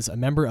was a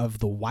member of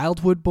the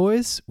Wildwood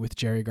Boys with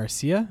Jerry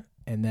Garcia,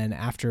 and then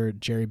after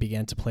Jerry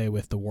began to play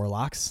with the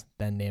Warlocks,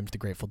 then named the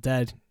Grateful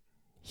Dead,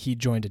 he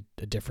joined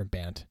a different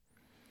band.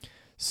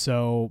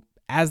 So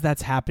as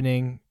that's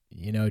happening,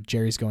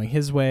 Jerry's going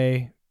his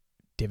way,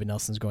 David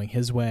Nelson's going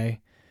his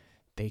way.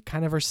 They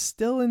kind of are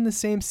still in the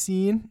same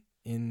scene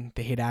in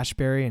the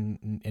Haight-Ashbury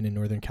and in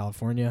Northern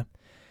California.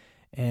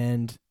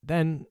 And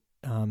then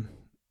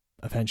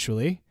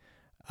eventually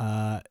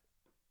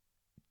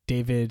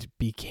David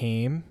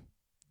became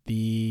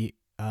the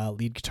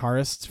lead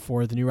guitarist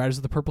for the New Riders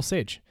of the Purple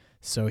Sage.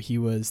 So he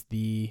was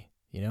the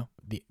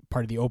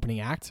part of the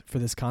opening act for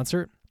this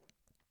concert.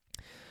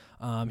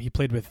 He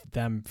played with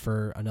them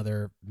for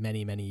another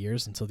many, many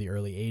years until the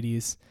early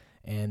 80s,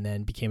 and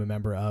then became a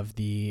member of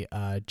the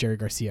Jerry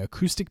Garcia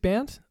Acoustic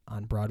Band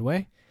on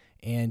Broadway.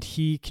 And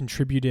he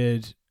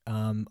contributed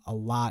a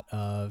lot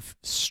of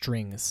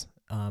strings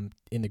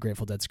in the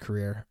Grateful Dead's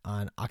career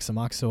on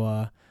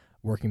Oxomoxoa,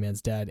 Working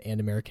Man's Dead,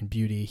 and American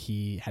Beauty.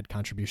 He had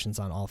contributions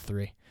on all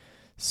 3.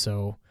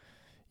 So,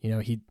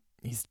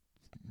 he's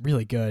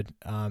really good.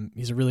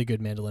 He's a really good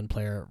mandolin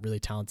player, really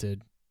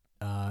talented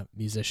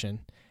musician.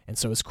 And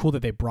so it's cool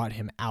that they brought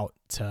him out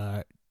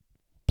to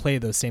play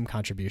those same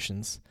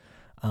contributions.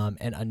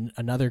 And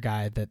another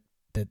guy that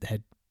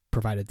had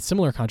provided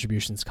similar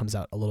contributions comes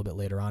out a little bit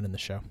later on in the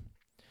show.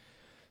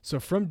 So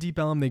from Deep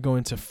Ellum, they go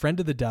into Friend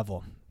of the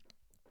Devil.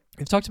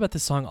 We've talked about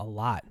this song a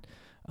lot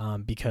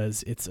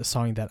because it's a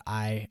song that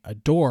I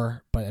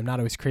adore, but I'm not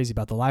always crazy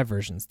about the live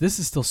versions. This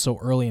is still so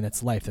early in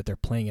its life that they're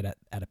playing it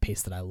at a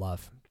pace that I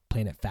love,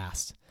 playing it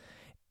fast.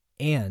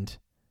 And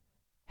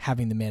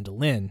having the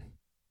mandolin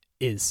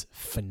is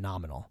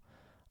phenomenal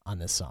on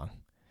this song.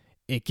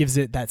 It gives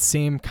it that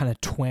same kind of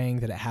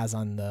twang that it has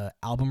on the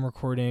album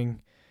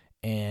recording,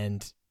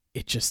 and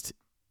it just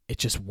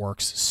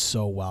works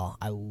so well.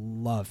 I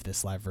love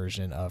this live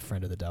version of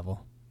Friend of the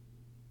Devil.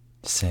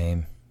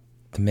 Same.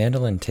 The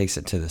mandolin takes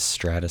it to the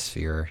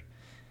stratosphere.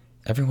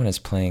 Everyone is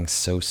playing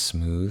so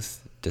smooth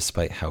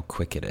despite how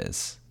quick it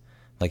is.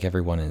 Like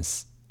everyone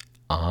is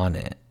on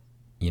it,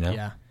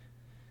 Yeah.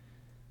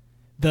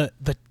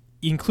 The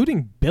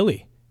including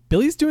Billy.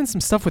 Billy's doing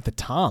some stuff with the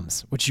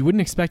toms, which you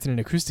wouldn't expect in an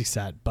acoustic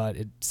set, but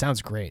it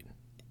sounds great.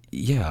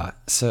 Yeah.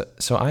 So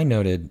I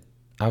noted,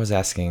 I was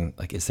asking,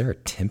 like, is there a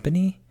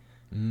timpani?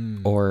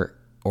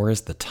 Or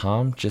is the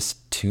tom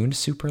just tuned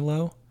super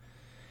low?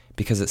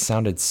 Because it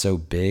sounded so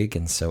big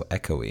and so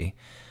echoey.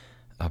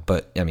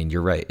 But, I mean,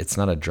 you're right. It's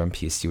not a drum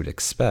piece you would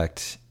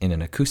expect in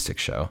an acoustic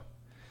show.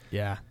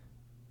 Yeah.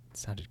 It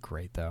sounded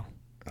great, though.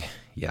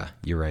 Yeah,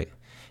 you're right.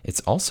 It's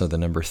also the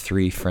number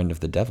 3 Friend of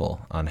the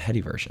Devil on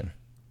Heady version.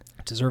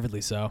 Deservedly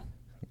so.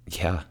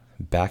 Yeah,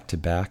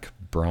 back-to-back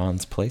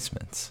bronze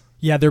placements.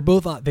 Yeah, they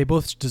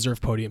both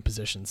deserve podium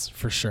positions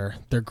for sure.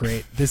 They're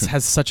great. This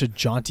has such a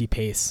jaunty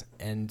pace,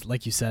 and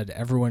like you said,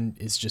 everyone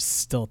is just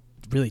still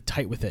really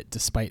tight with it,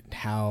 despite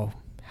how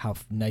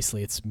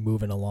nicely it's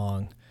moving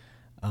along.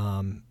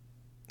 I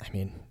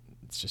mean,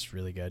 it's just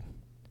really good.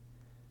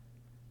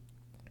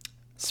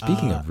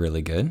 Speaking of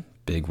really good,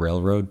 Big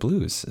Railroad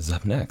Blues is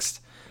up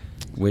next,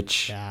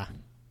 which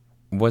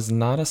was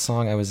not a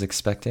song I was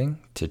expecting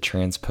to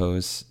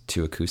transpose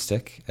to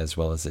acoustic as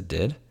well as it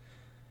did.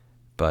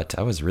 But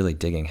I was really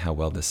digging how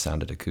well this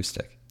sounded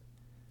acoustic.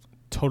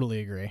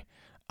 Totally agree.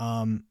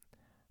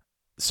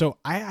 So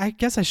I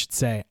guess I should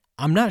say,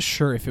 I'm not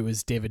sure if it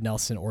was David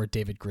Nelson or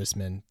David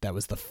Grisman that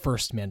was the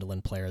first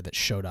mandolin player that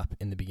showed up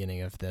in the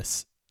beginning of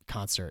this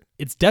concert.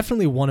 It's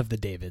definitely one of the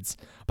Davids,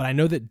 but I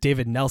know that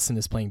David Nelson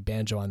is playing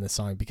banjo on this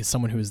song because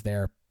someone who was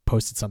there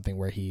posted something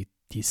where he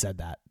said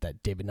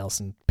that David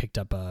Nelson picked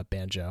up a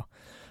banjo.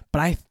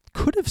 But I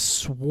could have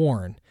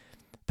sworn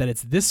that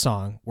it's this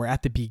song where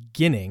at the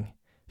beginning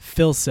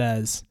Phil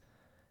says,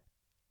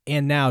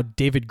 and now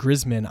David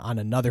Grisman on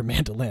another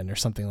mandolin or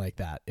something like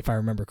that, if I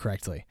remember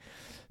correctly.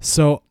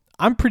 So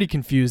I'm pretty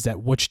confused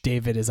at which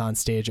David is on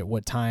stage at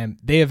what time.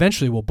 They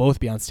eventually will both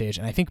be on stage,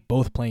 and I think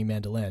both playing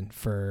mandolin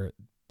for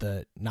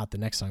not the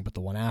next song, but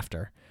the one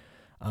after.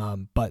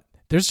 But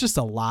there's just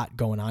a lot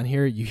going on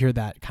here. You hear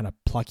that kind of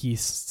plucky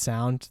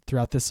sound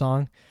throughout this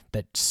song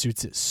that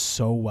suits it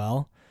so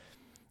well.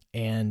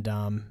 And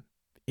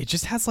it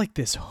just has like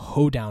this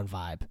hoedown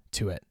vibe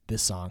to it,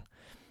 this song,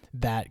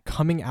 that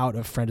coming out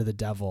of Friend of the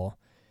Devil,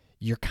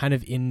 you're kind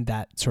of in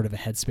that sort of a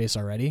headspace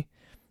already.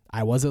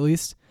 I was, at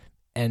least.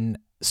 And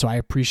so I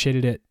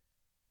appreciated it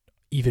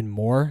even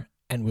more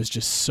and was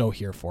just so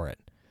here for it.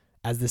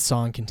 As this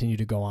song continued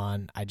to go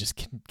on, I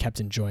just kept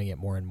enjoying it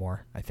more and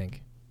more, I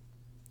think.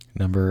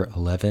 Number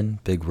 11,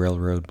 Big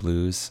Railroad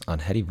Blues on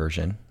Heady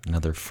version,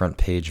 another front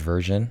page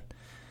version.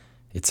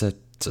 It's a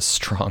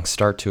strong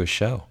start to a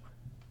show.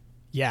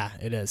 Yeah,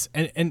 it is.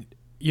 And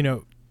you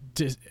know,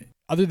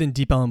 other than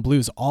Deep Ellum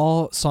Blues,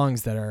 all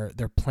songs that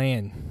they're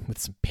playing with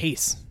some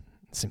pace,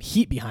 some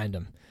heat behind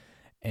them.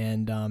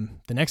 And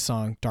the next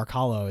song, Dark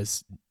Hollow,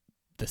 is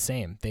the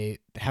same. They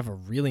have a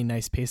really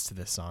nice pace to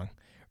this song.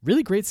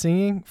 Really great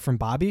singing from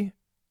Bobby.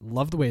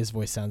 Love the way his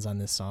voice sounds on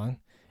this song.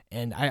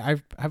 And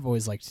I've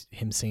always liked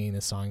him singing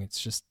this song. It's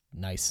just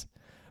nice.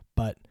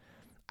 But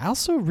I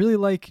also really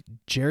like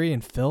Jerry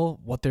and Phil,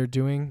 what they're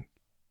doing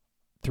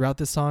throughout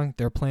this song.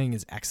 Their playing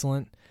is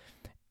excellent.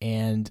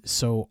 And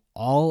so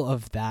all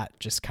of that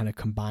just kind of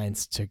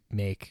combines to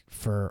make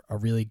for a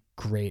really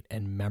great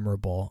and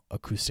memorable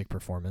acoustic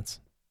performance.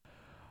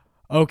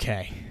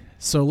 Okay,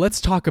 so let's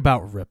talk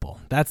about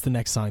Ripple. That's the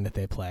next song that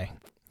they play.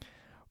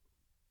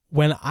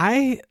 When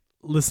I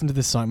listen to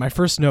this song, my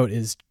first note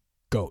is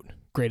GOAT,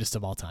 greatest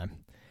of all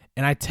time.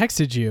 And I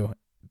texted you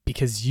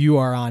because you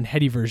are on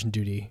Heady version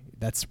duty.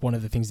 That's one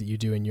of the things that you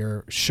do in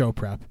your show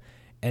prep,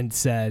 and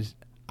said,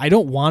 I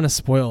don't want to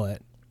spoil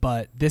it,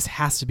 but this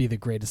has to be the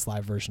greatest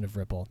live version of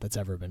Ripple that's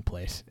ever been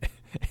played.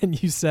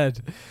 And you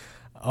said,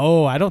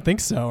 oh, I don't think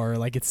so, or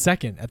like it's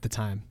second at the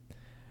time.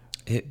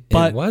 It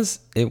was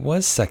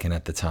second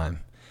at the time.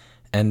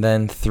 And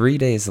then 3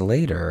 days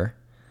later,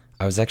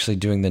 I was actually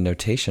doing the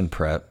notation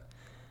prep,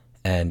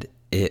 and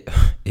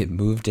it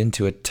moved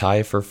into a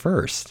tie for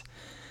first.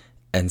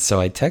 And so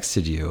I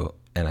texted you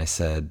and I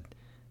said,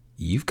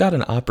 you've got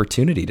an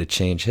opportunity to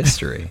change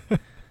history.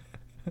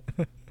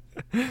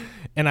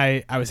 And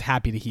I was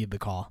happy to heed the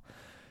call.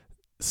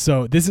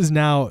 So this is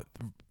now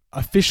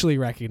officially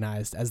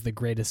recognized as the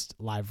greatest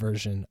live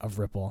version of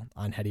Ripple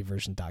on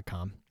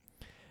headyversion.com.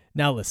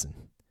 Now listen,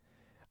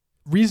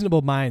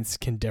 reasonable minds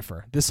can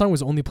differ. This song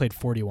was only played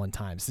 41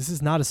 times. This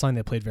is not a song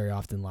they played very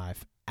often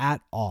live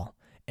at all.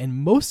 And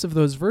most of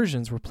those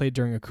versions were played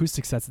during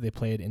acoustic sets that they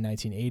played in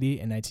 1980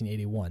 and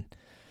 1981.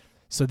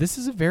 So this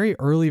is a very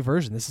early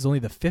version. This is only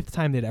the 5th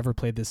time they'd ever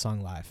played this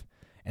song live,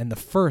 and the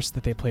first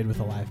that they played with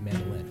a live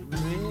mandolin.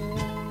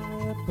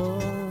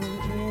 Ripple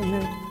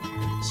in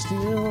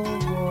still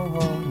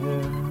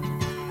water.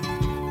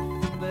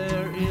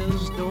 There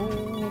is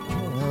no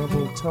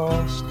pebble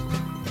tossed,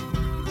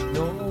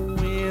 no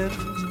wind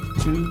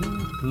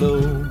to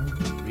blow.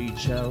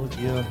 Reach out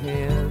your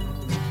hand.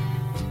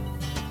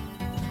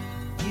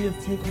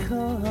 If your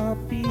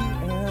cup be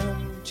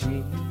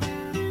empty,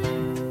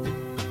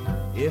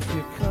 if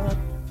your cup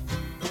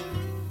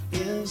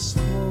is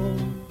full,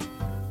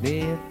 may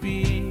it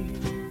be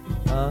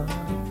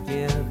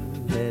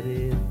again, let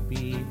it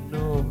be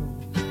known.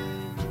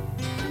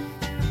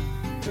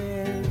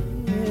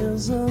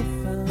 was a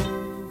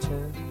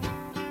fountain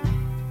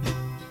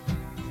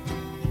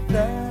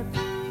that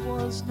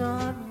was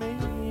not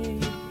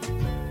made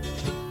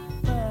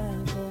by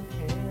the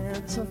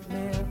hands of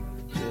man.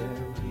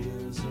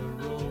 There is a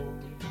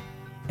road.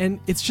 And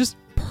it's just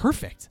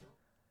perfect.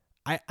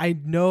 I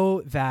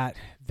know that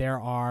there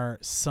are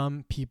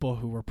some people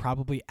who were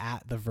probably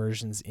at the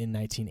versions in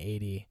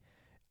 1980.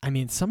 I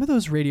mean, some of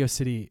those Radio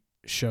City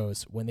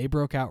shows, when they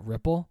broke out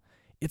Ripple,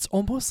 it's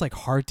almost like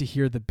hard to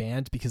hear the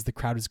band because the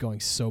crowd is going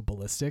so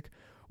ballistic,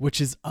 which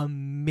is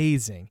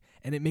amazing.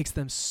 And it makes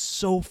them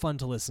so fun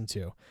to listen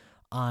to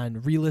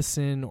on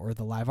re-listen or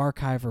the live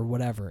archive or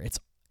whatever.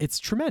 It's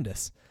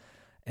tremendous.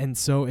 And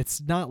so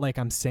it's not like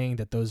I'm saying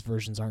that those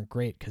versions aren't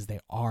great, because they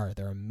are.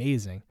 They're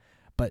amazing.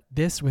 But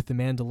this, with the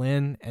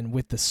mandolin and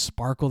with the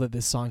sparkle that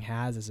this song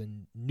has, as a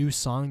new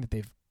song that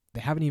they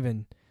haven't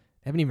even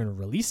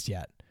released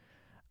yet.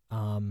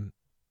 I mean,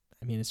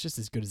 it's just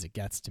as good as it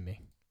gets to me.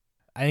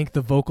 I think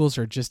the vocals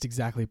are just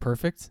exactly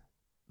perfect.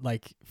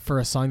 Like, for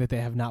a song that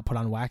they have not put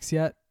on wax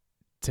yet,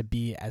 to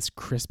be as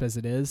crisp as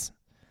it is,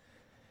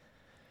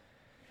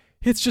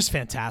 it's just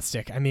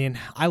fantastic. I mean,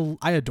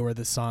 I adore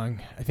this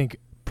song. I think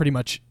pretty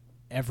much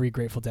every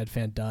Grateful Dead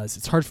fan does.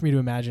 It's hard for me to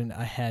imagine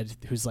a head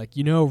who's like,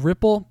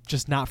 Ripple,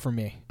 just not for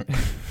me.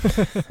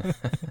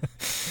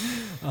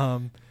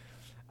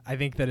 I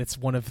think that it's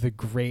one of the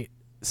great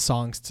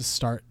songs to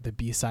start the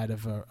B-side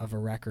of a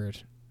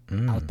record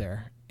out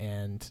there,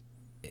 and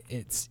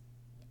it's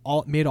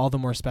made all the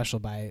more special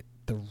by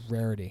the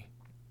rarity,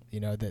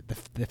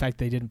 the fact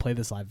they didn't play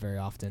this live very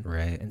often,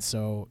 right? And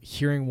so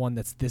hearing one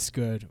that's this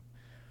good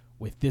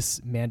with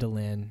this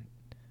mandolin,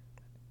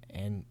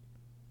 and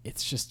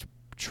it's just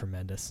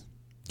tremendous.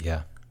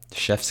 Yeah,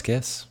 chef's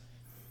kiss.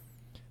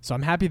 So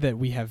I'm happy that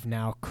we have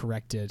now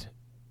corrected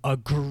a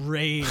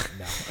great.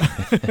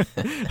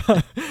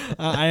 No.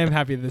 I am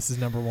happy that this is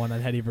number one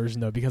on Heady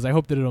Version, though, because I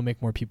hope that it'll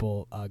make more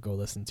people go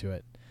listen to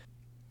it.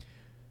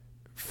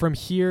 From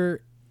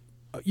here,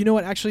 you know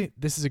what? Actually,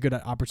 this is a good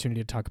opportunity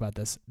to talk about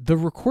this. The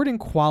recording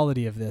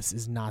quality of this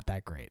is not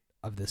that great,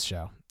 of this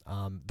show.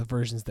 The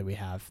versions that we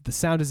have, the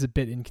sound is a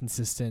bit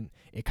inconsistent.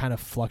 It kind of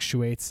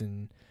fluctuates,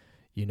 and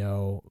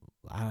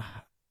I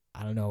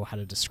don't know how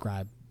to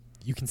describe.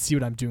 You can see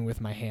what I'm doing with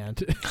my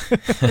hand.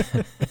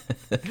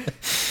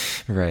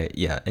 Right.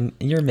 Yeah. And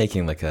you're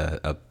making like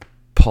a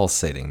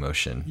pulsating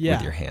motion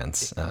with your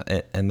hands.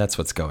 And that's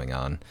what's going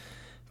on.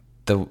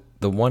 The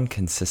one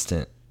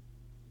consistent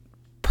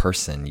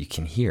person you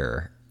can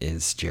hear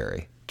is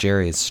Jerry.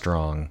 Jerry is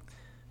strong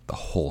the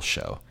whole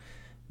show.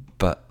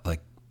 But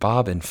like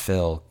Bob and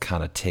Phil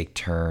kind of take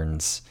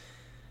turns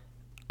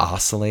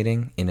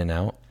oscillating in and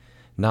out,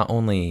 not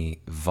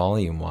only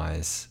volume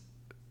wise,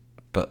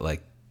 but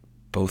like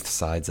both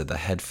sides of the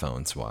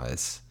headphones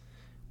wise,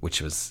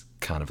 which was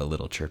kind of a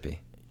little trippy.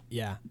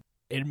 Yeah.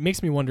 It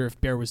makes me wonder if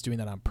Bear was doing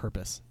that on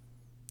purpose.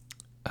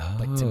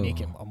 Like to make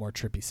it a more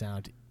trippy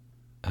sound.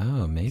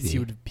 Oh,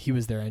 maybe. He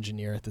was their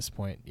engineer at this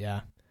point.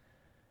 Yeah.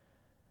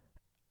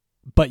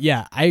 But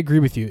yeah, I agree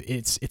with you.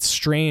 It's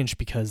strange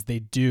because they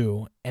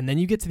do. And then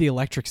you get to the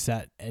electric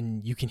set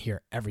and you can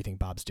hear everything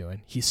Bob's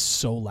doing. He's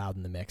so loud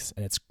in the mix,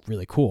 and it's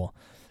really cool.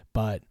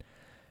 But,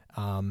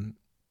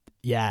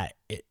 yeah,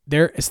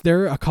 there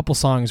are a couple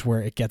songs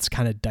where it gets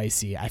kind of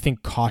dicey. I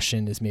think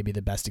Caution is maybe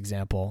the best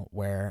example,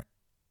 where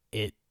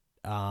the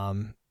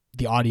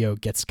audio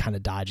gets kind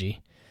of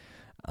dodgy.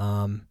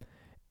 The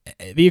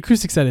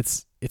acoustic set,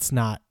 it's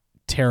not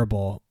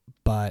terrible,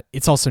 but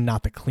it's also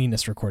not the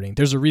cleanest recording.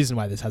 There's a reason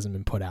why this hasn't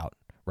been put out,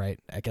 right?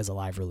 Like as a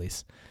live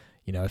release.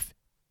 If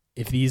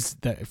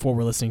what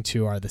we're listening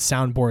to are the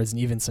soundboards, and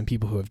even some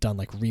people who have done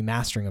like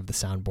remastering of the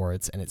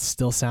soundboards, and it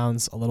still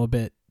sounds a little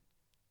bit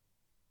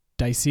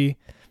dicey,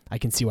 I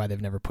can see why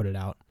they've never put it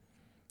out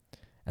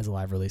as a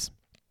live release.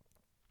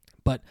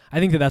 But I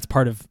think that that's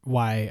part of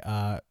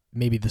why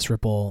maybe this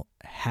Ripple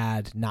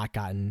had not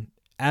gotten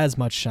as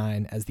much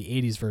shine as the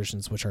 80s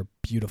versions, which are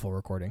beautiful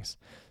recordings.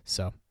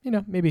 So,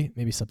 maybe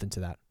something to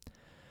that.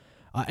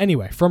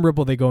 Anyway, from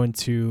Ripple, they go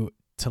into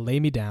To Lay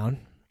Me Down.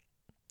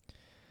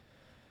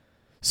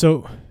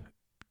 So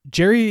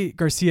Jerry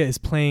Garcia is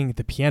playing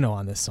the piano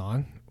on this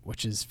song,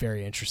 which is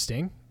very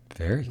interesting.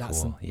 Very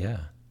cool, yeah.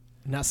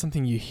 Not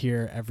something you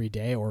hear every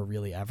day or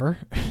really ever.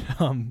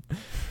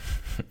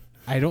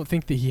 I don't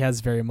think that he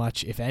has very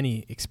much, if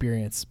any,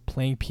 experience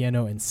playing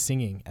piano and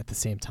singing at the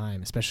same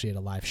time, especially at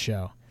a live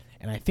show.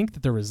 And I think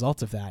that the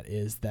result of that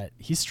is that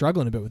he's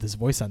struggling a bit with his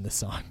voice on this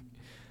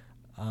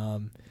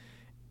song.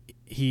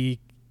 He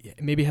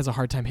maybe has a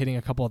hard time hitting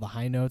a couple of the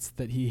high notes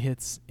that he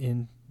hits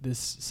in this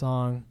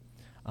song,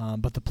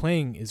 but the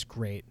playing is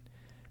great.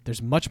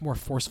 There's much more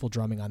forceful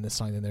drumming on this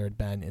song than there had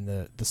been in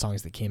the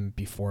songs that came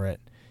before it,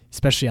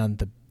 especially on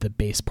the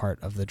bass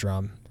part of the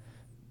drum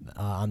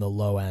on the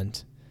low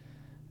end.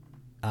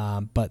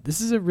 But this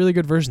is a really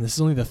good version. This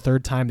is only the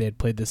third time they had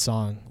played this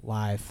song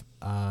live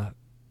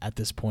at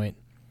this point.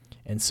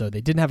 And so they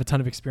didn't have a ton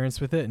of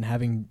experience with it, and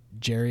having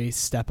Jerry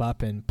step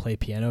up and play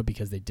piano,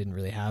 because they didn't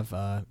really have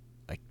a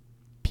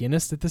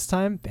pianist at this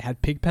time. They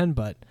had Pigpen,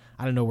 but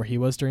I don't know where he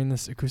was during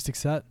this acoustic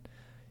set.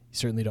 You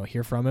certainly don't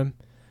hear from him.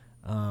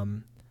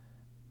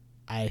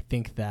 I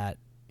think that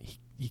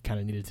he kind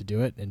of needed to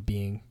do it, and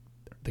being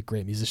the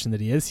great musician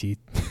that he is, he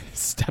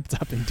stepped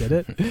up and did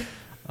it.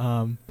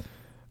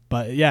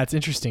 But yeah, it's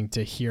interesting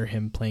to hear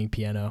him playing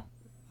piano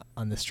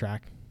on this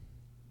track.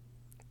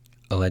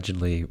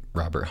 Allegedly,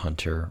 Robert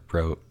Hunter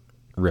wrote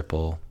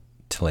Ripple,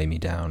 To Lay Me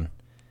Down,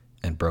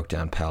 and Broke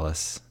Down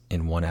Palace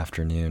in one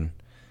afternoon,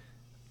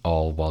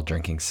 all while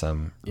drinking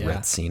some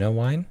Retsina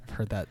wine. I've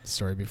heard that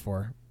story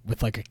before,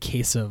 with like a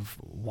case of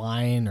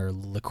wine or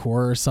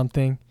liqueur or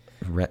something.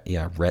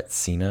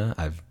 Retsina.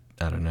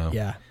 I don't know.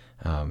 Yeah.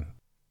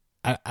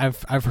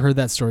 I've heard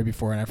that story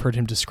before, and I've heard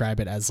him describe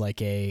it as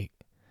like a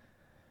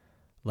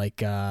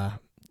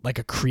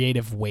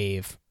creative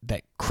wave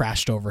that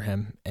crashed over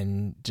him,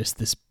 and just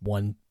this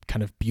one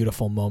kind of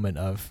beautiful moment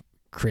of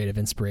creative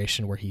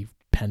inspiration where he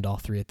penned all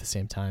three at the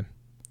same time.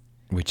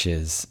 Which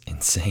is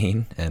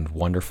insane and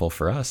wonderful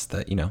for us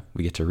that,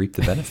 we get to reap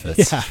the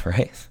benefits,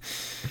 right?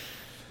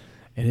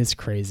 It is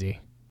crazy.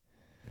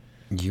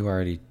 You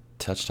already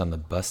touched on the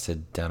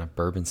busted down at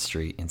Bourbon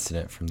Street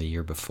incident from the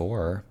year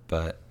before,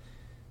 but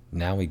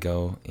now we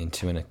go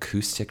into an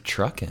acoustic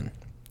truckin'.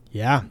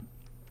 Yeah.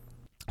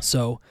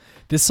 So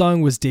this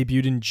song was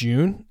debuted in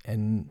June,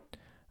 and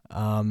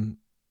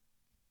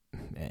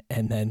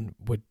then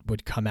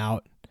would come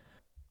out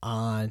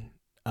on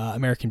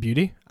American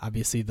Beauty,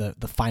 obviously the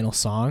final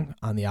song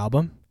on the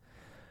album.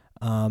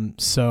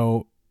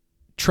 So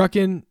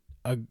Truckin',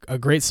 a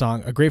great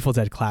song, a Grateful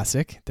Dead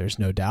classic, there's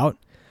no doubt.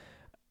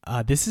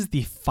 This is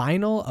the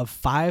final of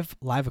 5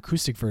 live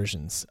acoustic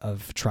versions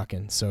of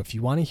Truckin'. So if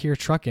you want to hear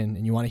Truckin'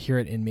 and you want to hear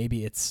it in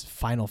maybe its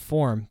final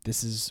form,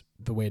 this is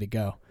the way to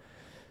go.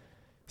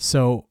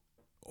 So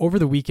over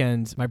the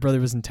weekend, my brother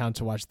was in town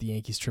to watch the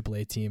Yankees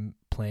AAA team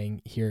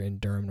playing here in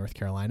Durham, North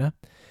Carolina.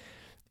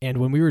 And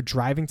when we were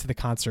driving to the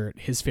concert,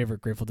 his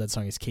favorite Grateful Dead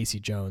song is Casey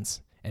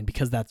Jones. And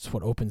because that's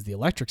what opens the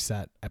electric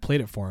set, I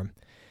played it for him.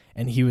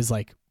 And he was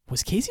like,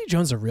 was Casey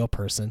Jones a real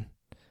person?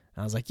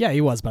 And I was like, yeah,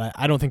 he was, but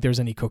I don't think there was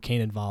any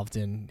cocaine involved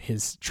in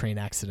his train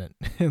accident.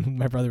 And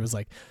my brother was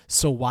like,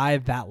 so why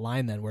that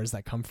line then? Where does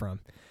that come from?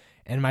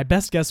 And my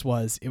best guess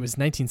was it was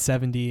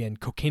 1970 and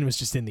cocaine was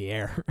just in the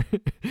air.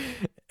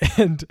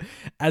 And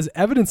as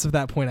evidence of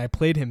that point, I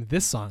played him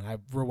this song. I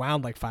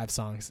rewound like 5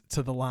 songs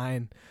to the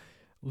line,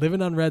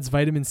 living on Reds,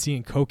 vitamin C,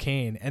 and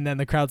cocaine. And then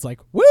the crowd's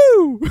like,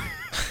 woo!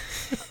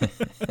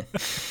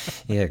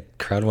 Yeah,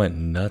 crowd went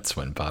nuts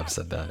when Bob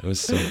said that. It was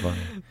so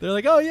funny. They're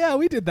like, oh, yeah,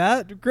 we did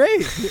that.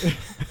 Great.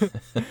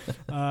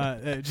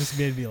 It just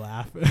made me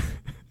laugh.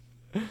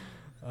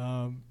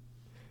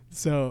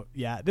 So,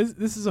 yeah,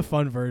 this is a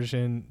fun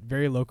version,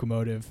 very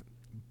locomotive.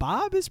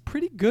 Bob is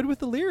pretty good with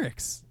the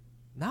lyrics.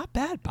 Not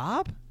bad,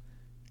 Bob.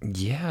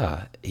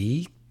 Yeah,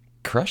 he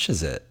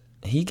crushes it.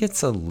 He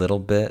gets a little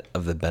bit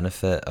of the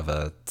benefit of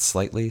a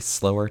slightly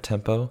slower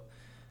tempo,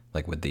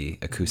 like with the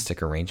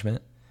acoustic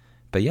arrangement.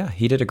 But yeah,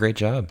 he did a great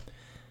job.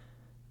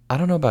 I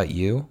don't know about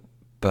you,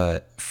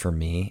 but for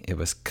me, it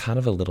was kind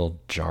of a little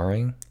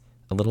jarring,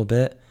 a little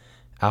bit.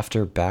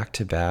 After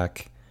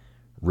back-to-back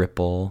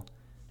Ripple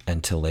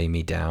and To Lay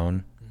Me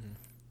Down,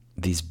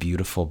 these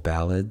beautiful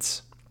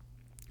ballads,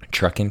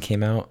 Truckin'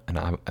 came out, and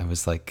I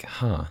was like,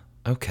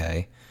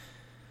 okay.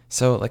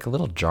 So like a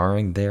little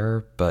jarring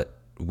there, but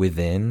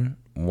within,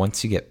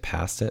 once you get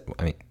past it,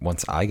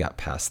 once I got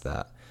past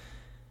that,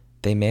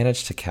 they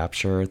managed to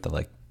capture the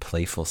like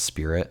playful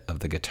spirit of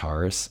the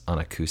guitars on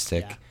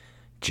acoustic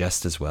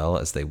just as well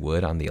as they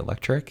would on the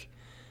electric.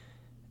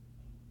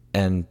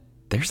 And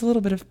there's a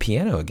little bit of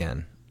piano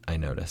again, I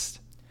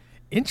noticed.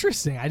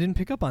 Interesting. I didn't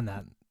pick up on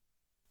that.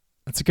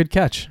 That's a good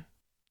catch.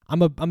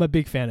 I'm a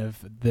big fan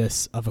of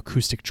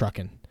acoustic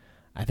truckin'.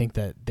 I think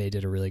that they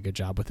did a really good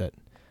job with it.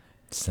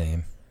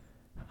 Same.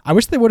 I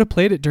wish they would have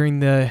played it during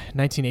the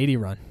 1980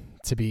 run,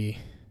 to be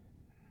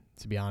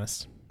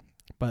honest.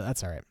 But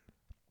that's all right.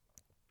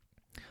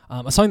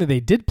 A song that they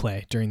did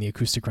play during the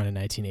acoustic run in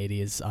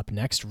 1980 is up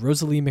next,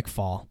 Rosalie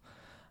McFall.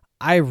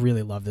 I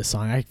really love this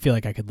song. I feel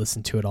like I could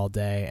listen to it all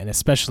day, and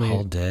especially...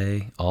 all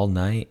day, all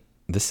night.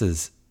 This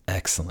is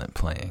excellent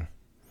playing.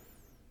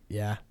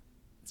 Yeah.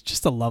 It's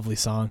just a lovely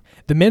song.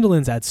 The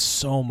mandolins add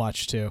so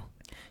much, too.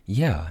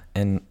 Yeah,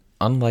 and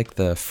unlike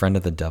the Friend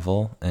of the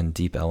Devil and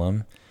Deep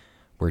Ellum,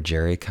 where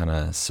Jerry kind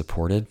of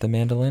supported the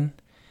mandolin,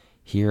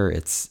 here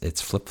it's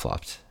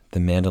flip-flopped. The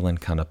mandolin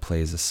kind of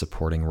plays a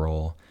supporting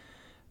role,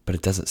 but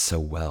it does it so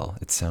well.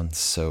 It sounds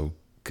so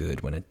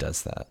good when it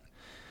does that.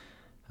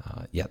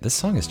 Yeah, this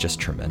song is just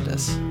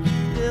tremendous.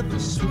 In the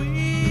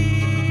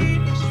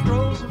sweetest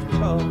rose of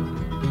gold,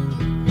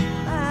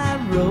 I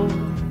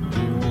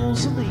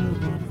Rosalie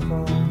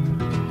McFall.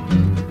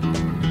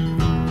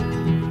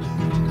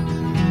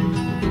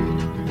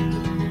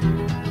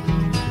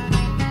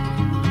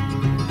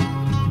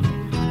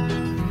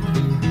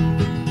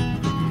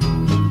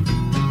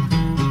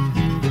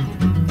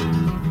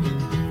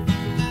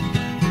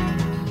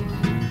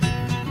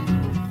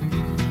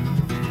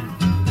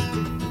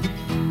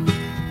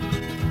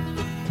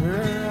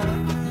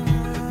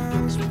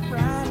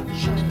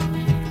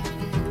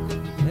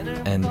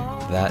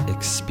 that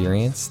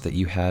experience that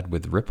you had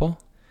with Ripple,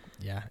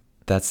 Yeah.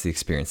 that's the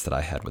experience that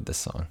I had with this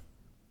song.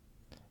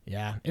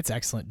 Yeah, it's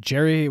excellent.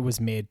 Jerry was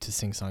made to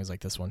sing songs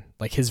like this one.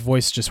 Like his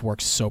voice just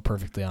works so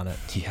perfectly on it.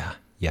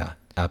 Yeah,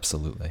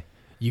 absolutely.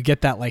 You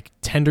get that like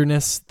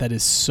tenderness that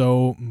is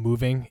so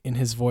moving in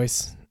his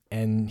voice,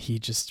 and he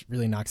just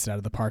really knocks it out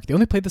of the park. They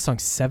only played the song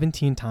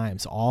 17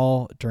 times,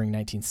 all during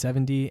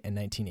 1970 and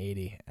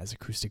 1980 as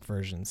acoustic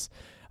versions.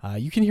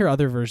 You can hear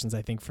other versions,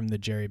 I think, from the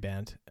Jerry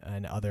Band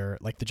and other,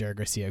 like the Jerry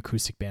Garcia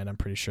Acoustic Band. I'm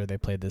pretty sure they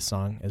played this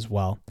song as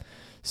well.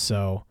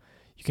 So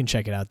you can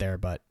check it out there.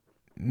 But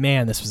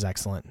man, this was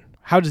excellent.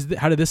 How did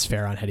this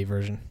fare on Hetty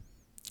version?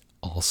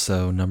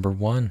 Also number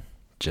 1,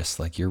 just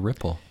like your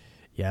Ripple.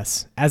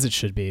 Yes, as it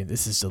should be.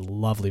 This is a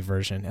lovely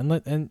version.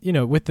 And you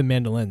know, with the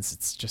mandolins,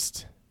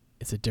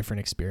 it's a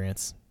different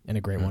experience and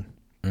a great one.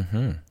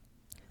 Mm-hmm.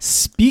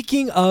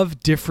 Speaking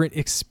of different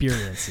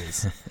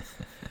experiences,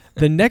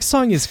 the next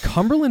song is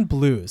Cumberland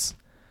Blues.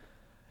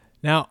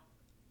 Now,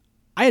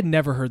 I had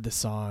never heard this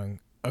song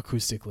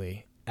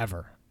acoustically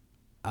ever.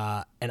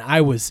 And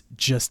I was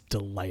just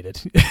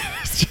delighted.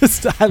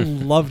 I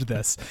loved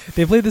this.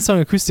 They played this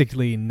song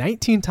acoustically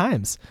 19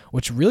 times,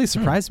 which really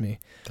surprised me.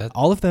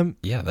 All of them.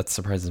 Yeah, that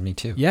surprises me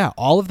too. Yeah,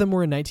 all of them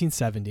were in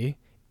 1970,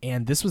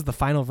 and this was the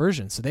final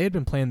version. So they had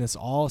been playing this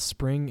all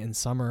spring and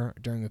summer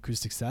during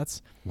acoustic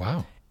sets.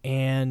 Wow.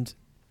 And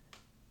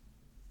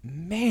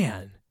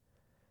man,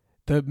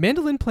 the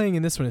mandolin playing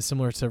in this one is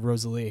similar to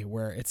Rosalie,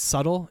 where it's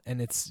subtle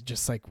and it's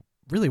just like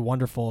really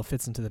wonderful. It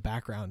fits into the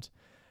background.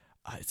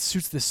 It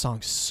suits this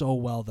song so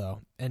well,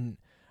 though. And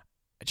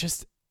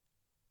just,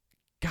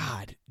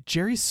 God,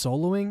 Jerry's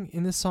soloing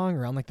in this song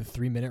around like the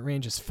 3-minute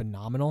range is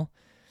phenomenal.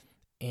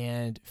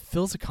 And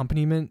Phil's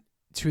accompaniment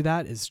to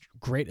that is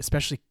great,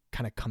 especially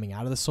kind of coming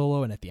out of the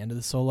solo and at the end of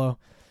the solo.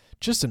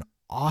 Just an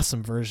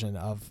awesome version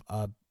of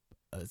a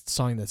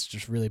song that's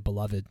just really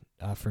beloved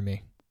for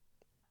me.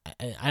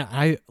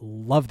 I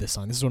love this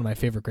song. This is one of my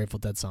favorite Grateful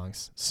Dead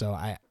songs. So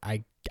I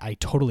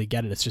totally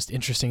get it. It's just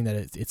interesting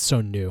that it's so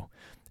new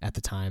at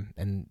the time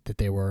and that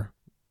they were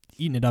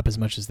eating it up as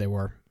much as they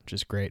were, which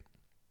is great.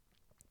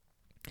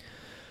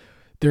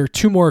 There are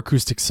 2 more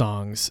acoustic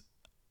songs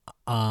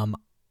that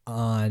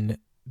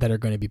are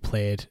going to be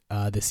played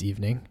this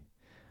evening.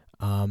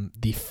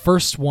 The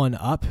first one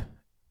up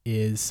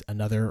is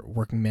another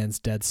Working Man's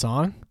Dead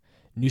song,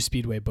 New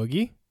Speedway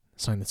Boogie, a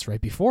song that's right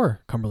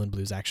before Cumberland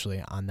Blues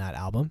actually on that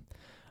album.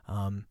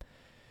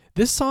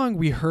 This song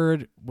we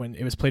heard when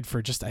it was played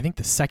for just, I think,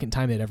 the second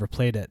time they'd ever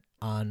played it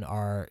on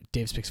our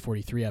Dave's Picks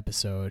 43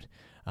 episode.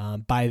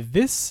 By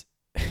this,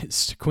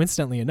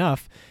 coincidentally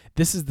enough,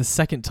 this is the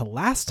second to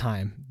last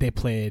time they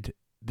played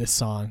this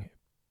song,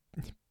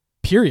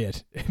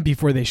 period,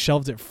 before they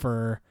shelved it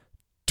for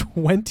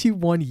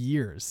 21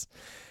 years.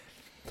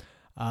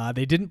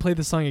 They didn't play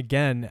the song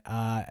again.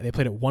 They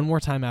played it one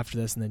more time after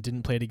this and then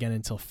didn't play it again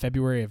until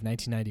February of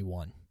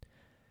 1991.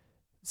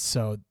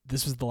 So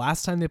this was the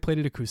last time they played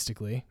it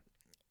acoustically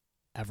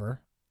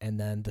ever. And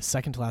then the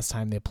second to last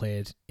time they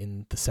played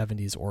in the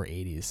 70s or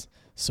 80s.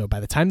 So by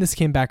the time this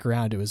came back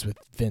around, it was with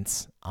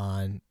Vince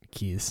on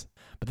keys.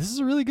 But this is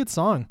a really good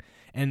song.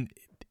 And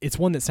it's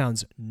one that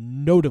sounds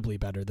notably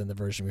better than the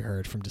version we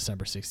heard from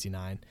December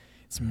 69.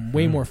 It's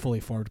way more fully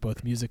formed,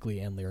 both musically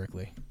and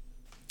lyrically.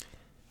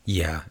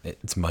 Yeah,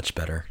 it's much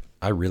better.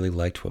 I really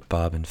liked what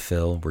Bob and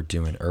Phil were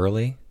doing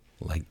early.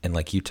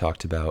 Like you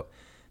talked about,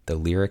 the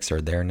lyrics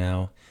are there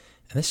now.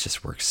 And this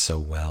just works so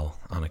well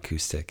on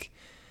acoustic.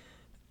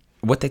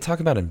 What they talk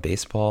about in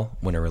baseball,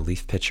 when a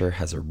relief pitcher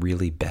has a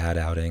really bad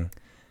outing,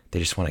 they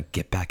just want to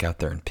get back out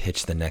there and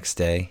pitch the next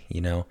day,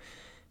 you know,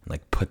 and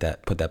like put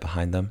that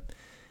behind them.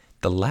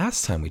 The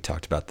last time we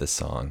talked about this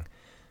song,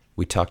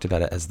 we talked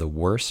about it as the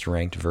worst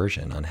ranked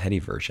version on Hetty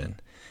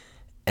version.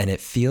 And it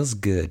feels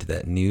good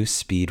that New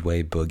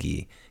Speedway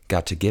Boogie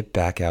got to get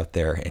back out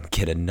there and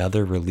get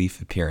another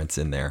relief appearance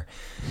in there.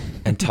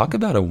 And talk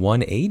about a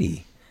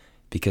 180.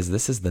 Because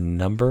this is the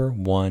number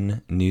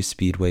 1 New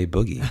Speedway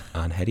Boogie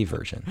on Hetty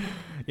version.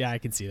 Yeah, I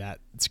can see that.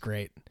 It's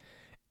great.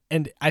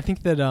 And I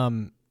think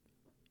that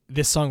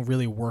this song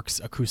really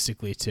works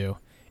acoustically too.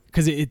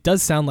 Because it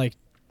does sound like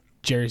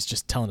Jerry's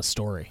just telling a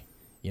story,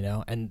 you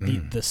know? And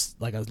this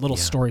like a little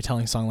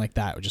storytelling song like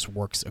that just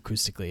works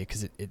acoustically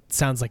because it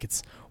sounds like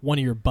it's one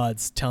of your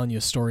buds telling you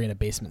a story in a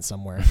basement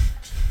somewhere.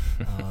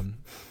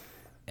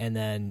 And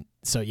then,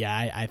 so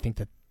yeah, I think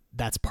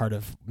that's part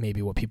of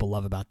maybe what people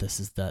love about this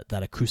is that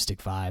acoustic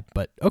vibe.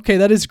 But okay,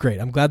 that is great.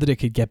 I'm glad that it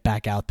could get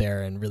back out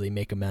there and really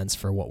make amends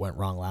for what went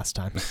wrong last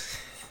time.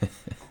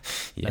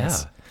 Yeah.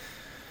 Nice.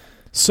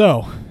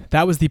 So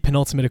that was the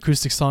penultimate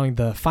acoustic song.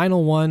 The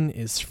final one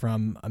is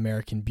from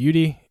American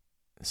Beauty.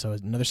 So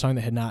another song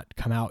that had not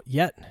come out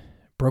yet,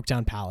 Broke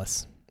Down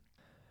Palace.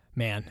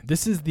 Man,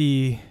 this is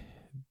the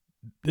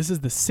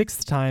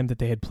 6th time that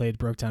they had played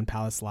Broke Down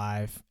Palace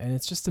live, and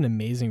it's just an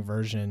amazing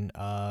version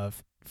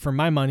of, for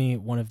my money,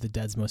 one of the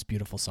Dead's most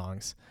beautiful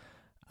songs.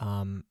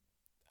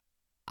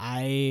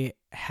 I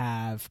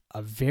have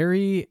a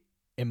very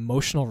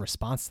emotional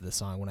response to this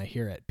song when I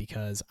hear it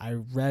because I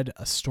read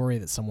a story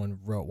that someone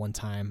wrote one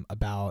time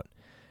about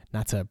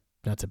not to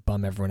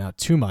bum everyone out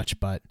too much,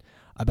 but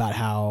about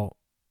how,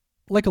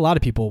 like a lot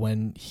of people,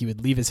 when he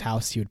would leave his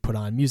house, he would put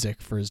on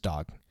music for his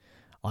dog.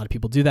 A lot of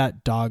people do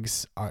that.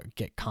 Dogs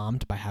get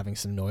calmed by having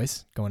some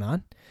noise going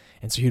on.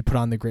 And so he would put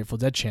on the Grateful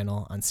Dead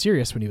channel on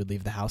Sirius when he would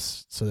leave the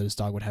house so that his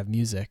dog would have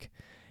music.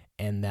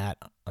 And that,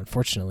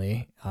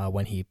 unfortunately,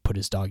 when he put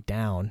his dog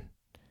down,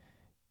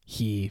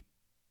 he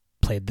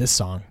played this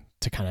song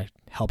to kind of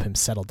help him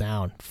settle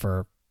down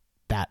for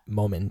that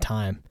moment in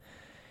time.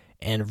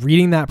 And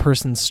reading that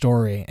person's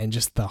story and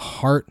just the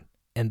heart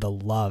and the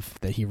love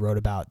that he wrote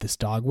about this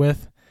dog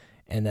with,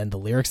 and then the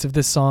lyrics of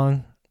this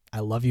song, I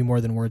love you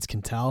more than words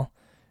can tell,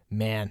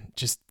 man,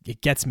 just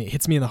it gets me. It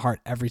hits me in the heart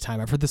every time.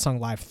 I've heard this song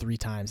live 3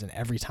 times, and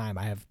every time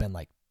I have been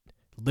like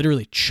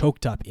literally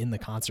choked up in the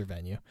concert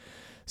venue.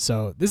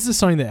 So this is a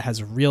song that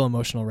has real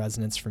emotional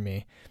resonance for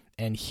me.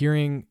 And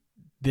hearing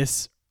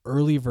this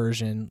early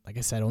version, like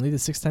I said, only the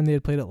 6th time they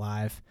had played it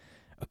live,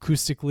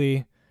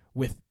 acoustically,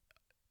 with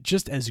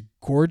just as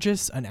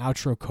gorgeous an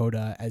outro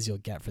coda as you'll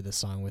get for this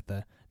song, with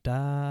the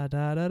da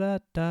da da da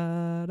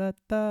da da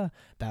da,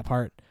 that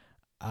part,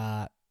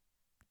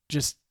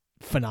 just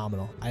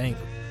phenomenal. I think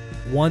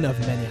one of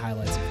many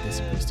highlights of this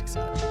acoustic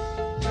set.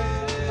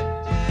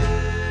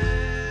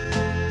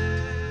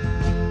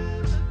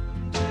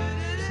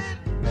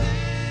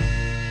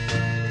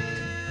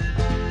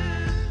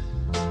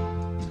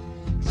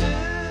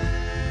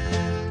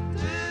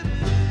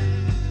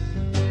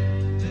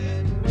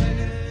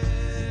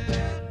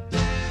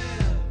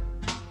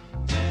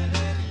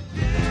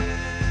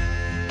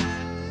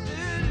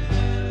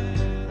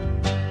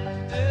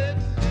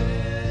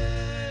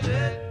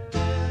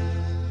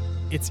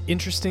 It's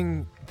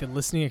interesting, the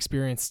listening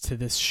experience to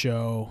this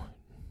show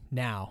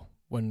now,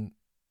 when,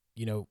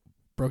 you know,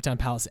 Broke Down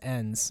Palace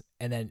ends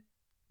and then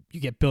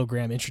you get Bill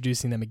Graham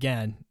introducing them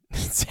again,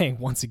 saying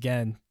once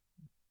again,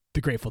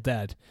 the Grateful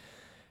Dead.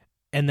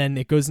 And then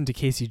it goes into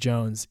Casey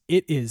Jones.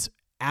 It is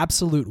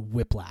absolute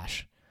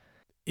whiplash.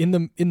 In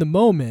the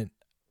moment,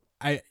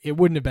 it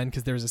wouldn't have been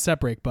because there was a set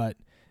break, but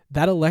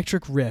that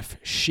electric riff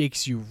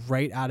shakes you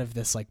right out of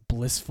this like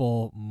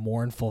blissful,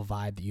 mournful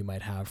vibe that you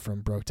might have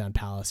from Broke Down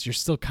Palace. You're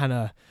still kind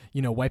of,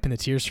 you know, wiping the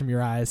tears from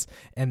your eyes,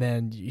 and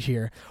then you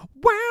hear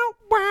wow,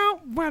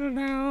 wow,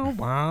 wow,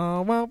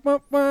 wow, wow,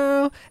 wow,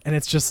 wow, and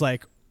it's just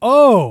like,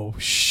 oh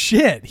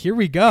shit, here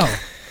we go.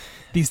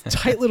 These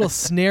tight little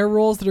snare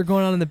rolls that are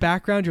going on in the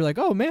background. You're like,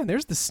 oh man,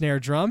 there's the snare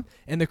drum,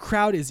 and the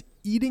crowd is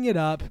eating it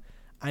up.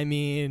 I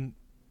mean,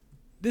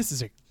 this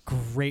is a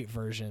great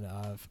version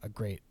of a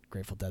great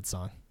Grateful Dead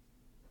song.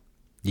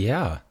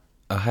 Yeah.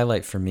 A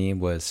highlight for me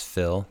was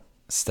Phil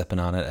stepping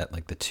on it at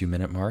like the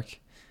 2-minute mark.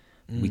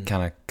 We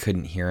kind of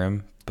couldn't hear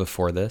him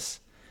before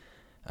this.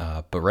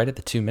 But right at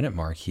the 2-minute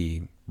mark,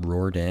 he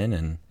roared in,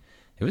 and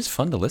it was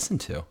fun to listen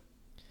to.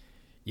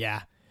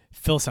 Yeah.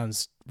 Phil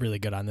sounds really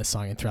good on this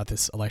song and throughout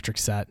this electric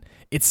set.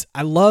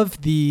 I love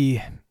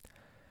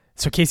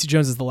so Casey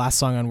Jones is the last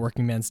song on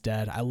Working Man's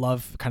Dead. I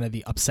love kind of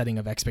the upsetting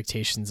of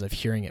expectations of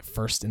hearing it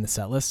first in the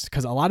set list,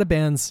 because a lot of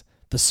bands,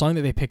 the song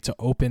that they pick to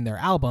open their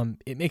album,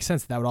 it makes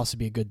sense that would also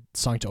be a good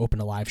song to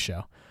open a live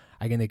show.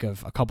 I can think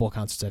of a couple of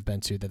concerts I've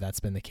been to that's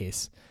been the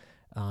case.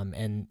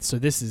 And so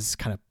this is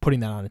kind of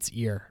putting that on its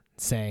ear,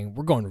 saying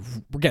we're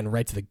getting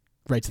right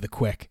to the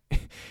quick.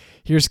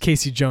 Here's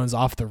Casey Jones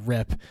off the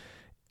rip,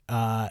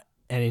 and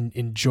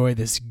enjoy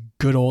this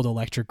good old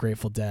electric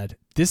Grateful Dead.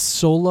 This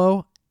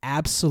solo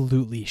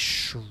absolutely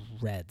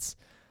shreds.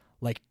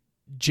 Like,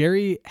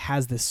 Jerry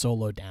has this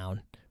solo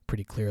down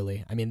pretty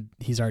clearly. I mean,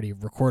 he's already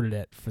recorded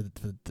it for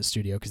the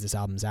studio because this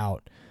album's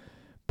out.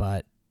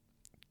 But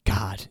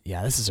God,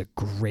 yeah, this is a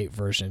great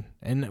version.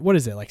 And what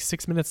is it, like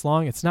 6 minutes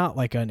long? It's not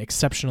like an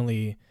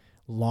exceptionally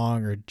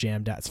long or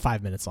jammed out. It's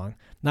 5 minutes long.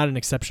 Not an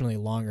exceptionally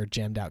long or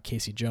jammed out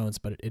Casey Jones,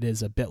 but it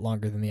is a bit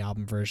longer than the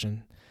album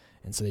version.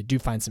 And so they do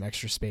find some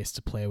extra space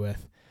to play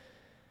with.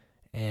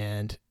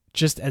 And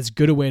just as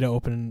good a way to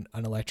open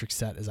an electric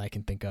set as I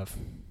can think of.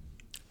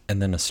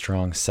 And then a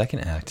strong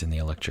second act in the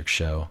electric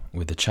show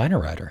with the China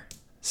Rider.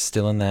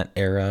 Still in that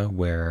era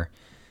where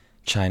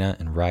China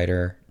and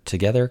Rider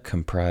together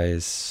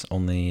comprise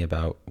only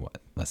about,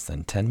 less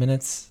than 10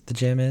 minutes the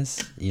jam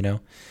is, you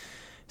know?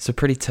 So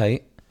pretty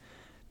tight.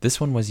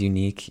 This one was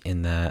unique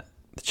in that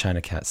the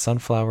China Cat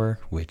Sunflower,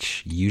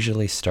 which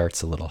usually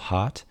starts a little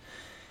hot,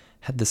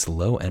 had this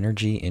low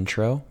energy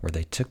intro where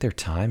they took their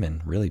time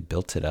and really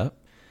built it up.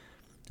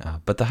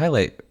 But the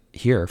highlight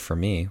here for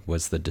me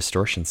was the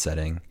distortion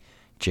setting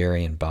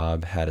Jerry and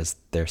Bob had as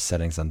their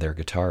settings on their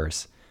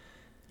guitars.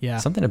 Yeah.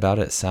 Something about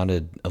it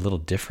sounded a little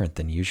different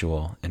than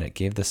usual, and it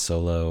gave the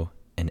solo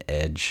an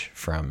edge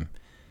from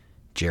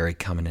Jerry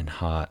coming in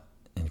hot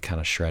and kind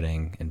of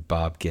shredding, and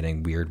Bob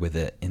getting weird with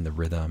it in the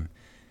rhythm.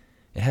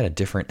 It had a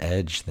different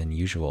edge than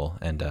usual,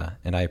 and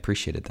I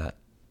appreciated that.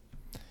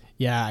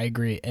 Yeah, I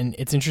agree. And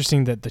it's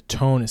interesting that the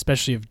tone,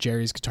 especially of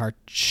Jerry's guitar,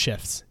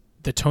 shifts.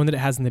 The tone that it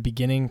has in the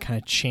beginning kind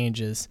of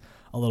changes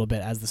a little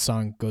bit as the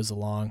song goes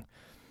along.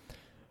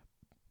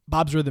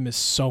 Bob's rhythm is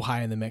so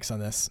high in the mix on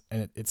this,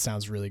 and it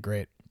sounds really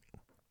great.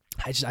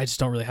 I just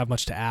don't really have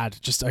much to add.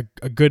 Just a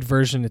good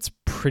version. It's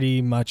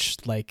pretty much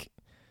like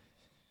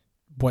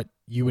what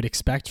you would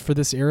expect for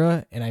this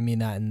era, and I mean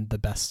that in the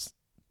best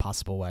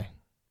possible way.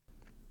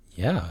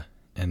 Yeah,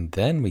 and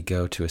then we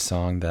go to a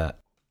song that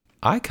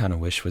I kind of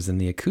wish was in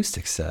the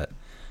acoustic set,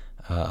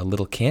 A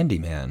Little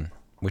Candyman,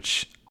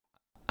 which,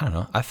 I don't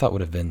know, I thought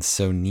would have been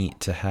so neat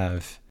to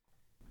have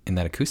in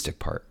that acoustic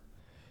part.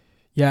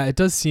 Yeah, it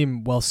does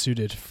seem well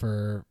suited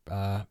for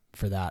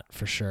that,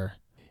 for sure.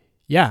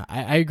 Yeah,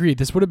 I agree.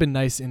 This would have been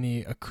nice in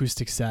the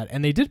acoustic set,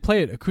 and they did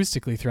play it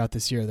acoustically throughout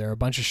this year. There are a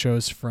bunch of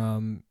shows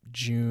from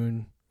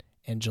June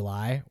and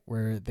July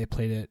where they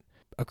played it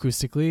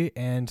acoustically,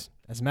 and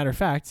as a matter of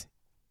fact,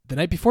 the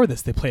night before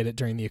this, they played it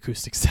during the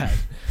acoustic set.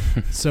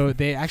 So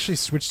they actually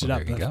switched it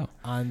up. There you go.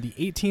 On the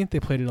 18th, they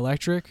played it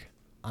electric.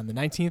 On the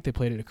 19th, they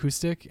played it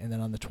acoustic, and then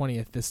on the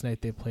 20th, this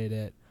night, they played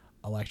it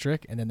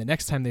electric, and then the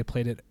next time they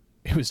played it,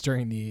 it was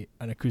during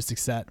an acoustic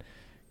set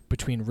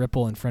between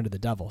Ripple and Friend of the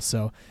Devil.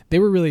 So they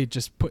were really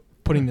just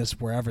putting this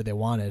wherever they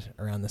wanted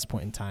around this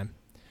point in time.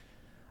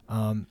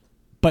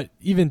 But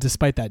even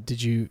despite that,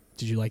 did you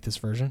like this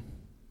version?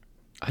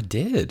 I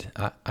did.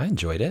 I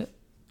enjoyed it.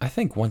 I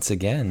think once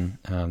again,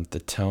 the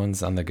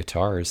tones on the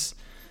guitars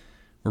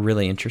were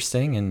really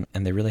interesting,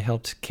 and they really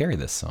helped carry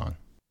this song.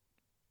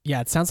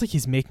 Yeah, it sounds like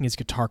he's making his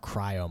guitar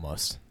cry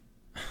almost.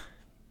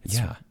 It's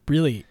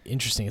really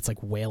interesting. It's like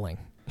wailing.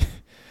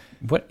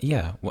 What?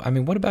 Yeah. Well, I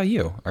mean, what about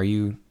you? Are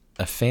you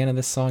a fan of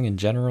this song in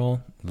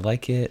general?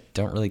 Like it?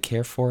 Don't really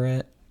care for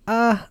it?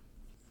 I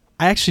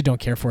actually don't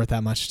care for it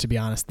that much, to be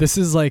honest. This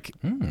is like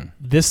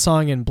this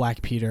song and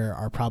Black Peter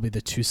are probably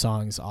the two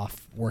songs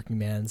off Working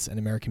Man's and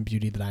American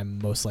Beauty that I'm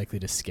most likely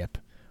to skip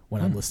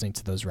when I'm listening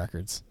to those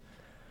records.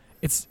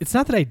 It's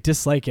not that I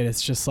dislike it.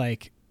 It's just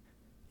like,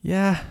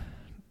 yeah,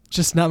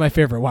 just not my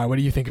favorite. Why? What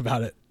do you think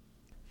about it?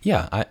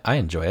 Yeah, I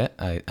enjoy it.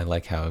 I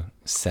like how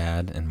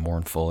sad and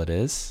mournful it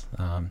is.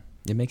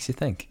 It makes you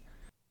think.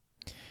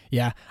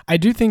 Yeah, I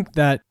do think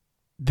that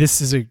this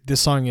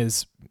song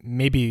is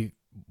maybe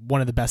one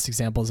of the best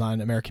examples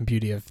on American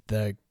Beauty of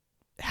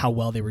how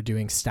well they were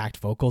doing stacked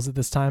vocals at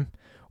this time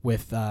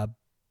with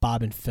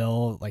Bob and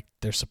Phil. Like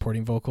their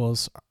supporting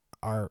vocals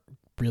are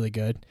really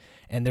good.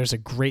 And there's a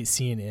great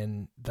scene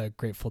in the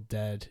Grateful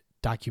Dead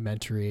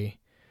documentary,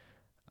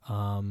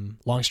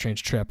 Long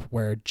Strange Trip,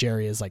 where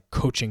Jerry is like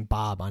coaching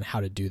Bob on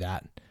how to do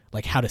that,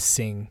 like how to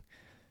sing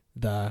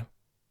the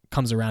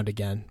Comes Around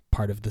Again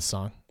part of the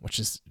song, which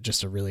is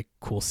just a really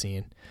cool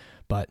scene.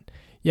 But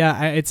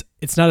yeah,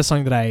 it's not a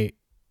song that I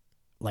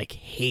like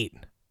hate.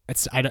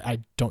 I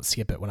don't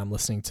skip it when I'm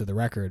listening to the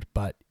record,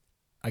 but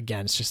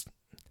again, it's just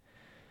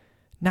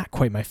not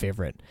quite my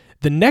favorite.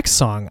 The next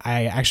song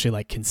I actually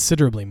like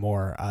considerably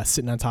more,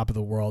 Sitting on Top of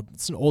the World.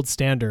 It's an old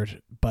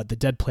standard, but the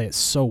Dead play it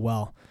so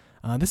well.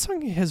 This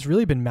song has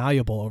really been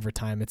malleable over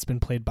time. It's been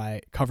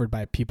covered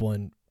by people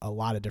in a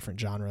lot of different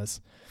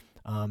genres.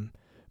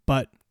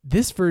 But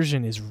this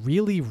version is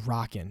really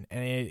rockin',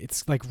 and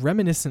it's like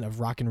reminiscent of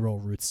rock and roll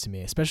roots to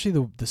me, especially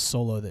the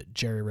solo that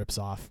Jerry rips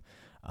off.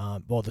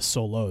 The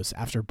solos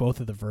after both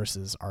of the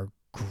verses are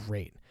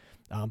great.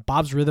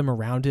 Bob's rhythm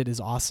around it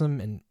is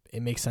awesome, and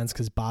it makes sense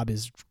because Bob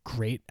is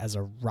great as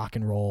a rock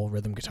and roll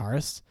rhythm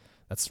guitarist.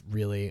 That's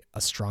really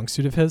a strong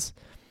suit of his.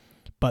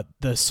 But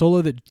the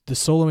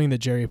soloing that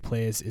Jerry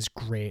plays is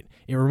great.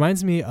 It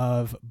reminds me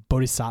of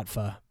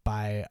Bodhisattva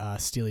by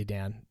Steely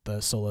Dan, the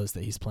solos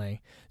that he's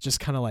playing. Just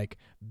kind of like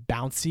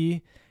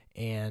bouncy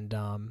and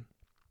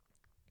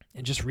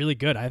just really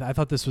good. I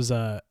thought this was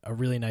a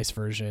really nice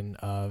version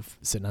of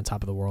Sitting on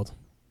Top of the World.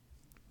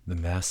 The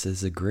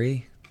masses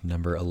agree.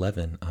 Number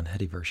 11 on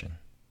Heady version.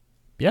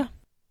 Yeah.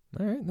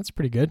 All right. That's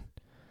pretty good.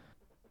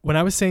 When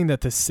I was saying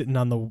that the Sitting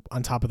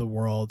on Top of the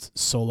World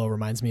solo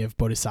reminds me of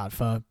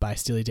Bodhisattva by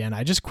Steely Dan,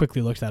 I just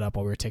quickly looked that up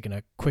while we were taking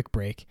a quick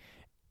break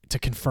to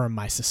confirm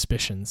my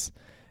suspicions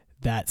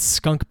that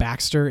Skunk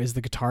Baxter is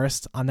the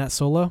guitarist on that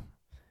solo,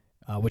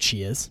 which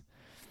he is.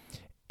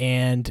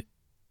 And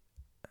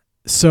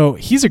so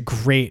he's a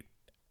great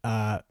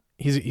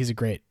he's a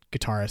great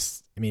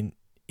guitarist. I mean,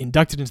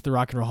 inducted into the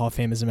Rock and Roll Hall of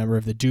Fame as a member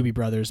of the Doobie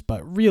Brothers,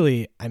 but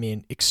really, I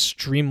mean,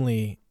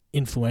 extremely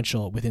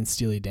influential within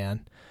Steely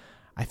Dan.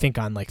 I think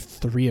on like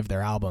 3 of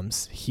their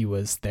albums, he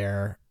was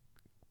their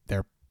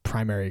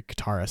primary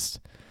guitarist.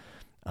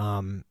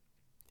 And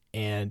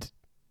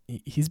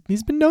he's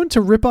been known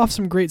to rip off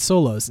some great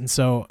solos. And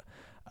so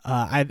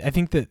I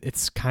think that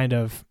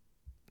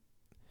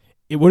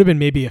it would have been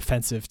maybe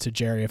offensive to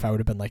Jerry if I would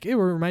have been like, it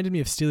reminded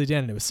me of Steely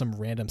Dan, and it was some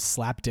random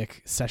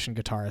slapdick session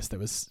guitarist that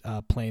was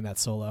playing that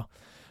solo.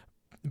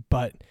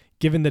 But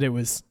given that it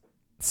was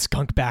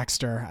Skunk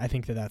Baxter, I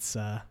think that's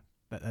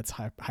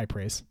high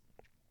praise.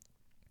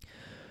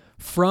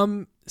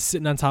 From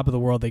Sitting on Top of the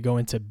World, they go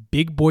into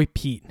Big Boy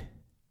Pete.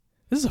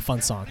 This is a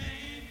fun song.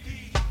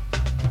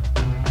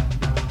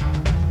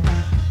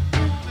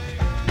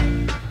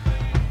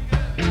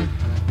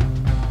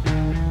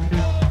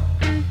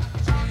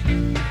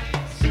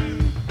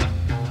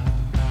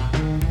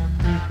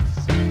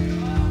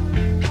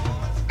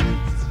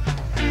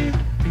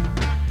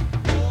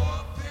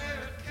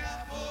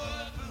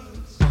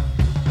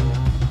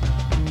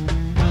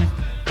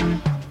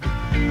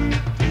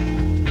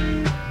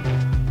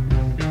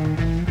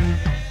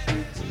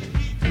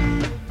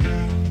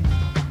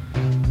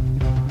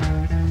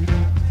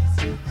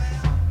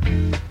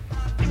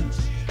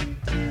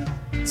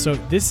 So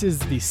this is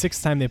the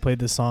 6th time they played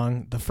this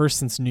song, the first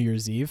since New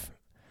Year's Eve,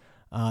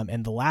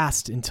 and the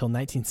last until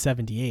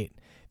 1978.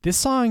 This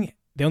song,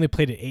 they only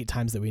played it 8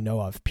 times that we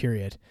know of,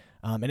 period.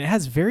 And it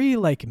has very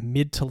like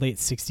mid to late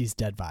 60s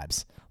Dead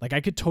vibes. Like I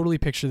could totally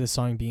picture this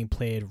song being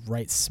played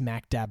right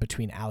smack dab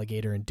between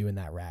Alligator and Doing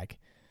That Rag.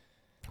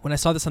 When I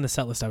saw this on the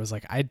set list, I was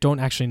like, I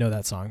don't actually know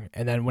that song.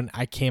 And then when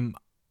I came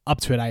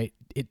up to it,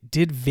 it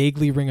did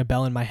vaguely ring a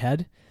bell in my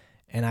head,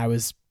 and I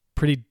was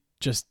pretty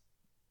just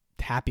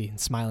happy and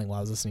smiling while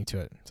I was listening to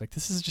it. It's like,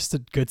 this is just a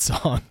good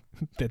song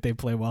that they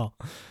play well.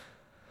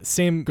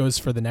 Same goes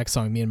for the next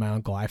song, Me and My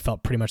Uncle. I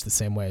felt pretty much the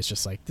same way. It's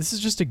just like, this is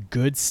just a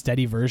good,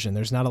 steady version.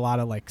 There's not a lot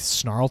of like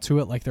snarl to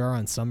it like there are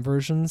on some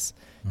versions.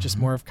 Just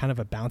more of kind of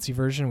a bouncy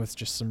version with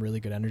just some really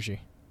good energy.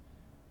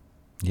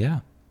 Yeah.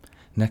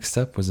 Next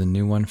up was a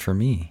new one for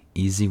me,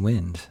 Easy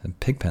Wind, a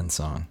Pigpen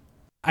song.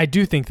 I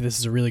do think that this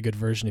is a really good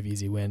version of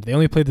Easy Wind. They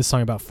only played this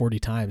song about 40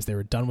 times. They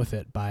were done with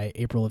it by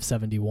April of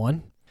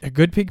 71. A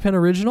good Pigpen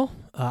original.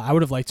 I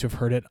would have liked to have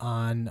heard it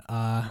on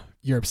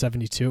Europe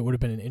 72. It would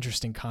have been an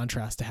interesting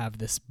contrast to have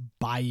this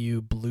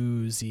bayou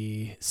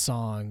bluesy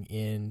song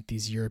in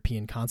these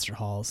European concert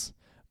halls.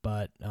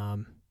 But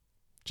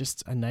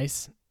just a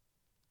nice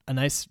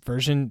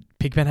version.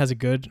 Pigpen has a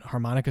good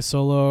harmonica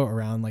solo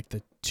around like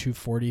the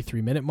 2:40,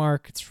 3-minute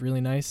mark. It's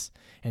really nice.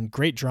 And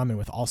great drumming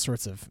with all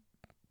sorts of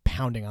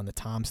pounding on the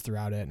toms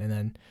throughout it. And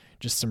then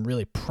just some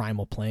really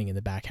primal playing in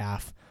the back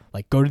half.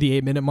 Like go to the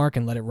 8-minute mark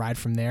and let it ride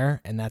from there.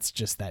 And that's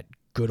just that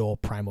good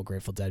old primal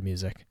Grateful Dead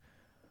music.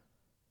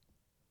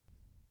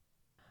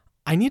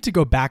 I need to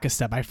go back a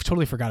step. I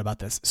totally forgot about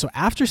this. So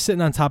after Sitting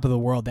on Top of the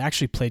World, they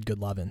actually played Good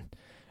Lovin'.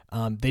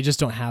 They just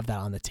don't have that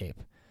on the tape.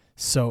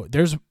 So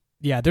there's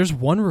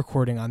one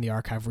recording on the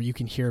archive where you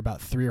can hear about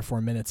 3 or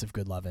 4 minutes of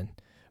Good Lovin'.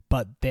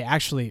 But they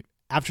actually,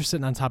 after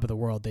Sitting on Top of the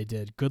World, they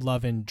did Good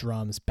Lovin',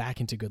 drums, back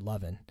into Good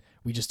Lovin'.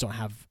 We just don't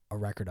have a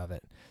record of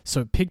it.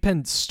 So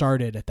Pigpen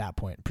started at that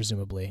point,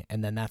 presumably,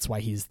 and then that's why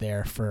he's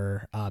there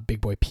for Big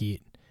Boy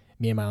Pete,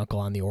 Me and My Uncle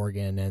on the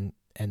organ,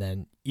 and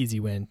then Easy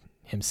Wind,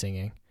 him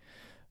singing.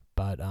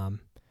 But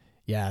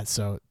yeah,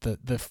 so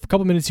the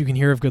couple minutes you can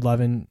hear of Good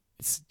Lovin',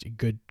 it's a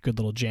good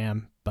little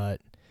jam.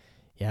 But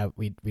yeah,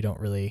 we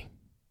don't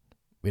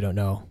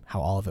know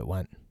how all of it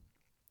went.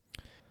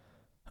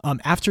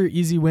 After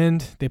Easy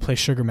Wind, they play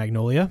Sugar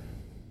Magnolia.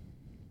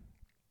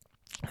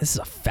 This is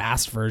a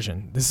fast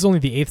version. This is only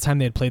the 8th time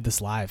they had played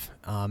this live.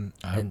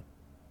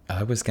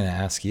 I was going to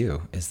ask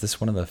you, is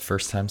this one of the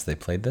first times they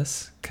played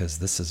this? Because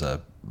this is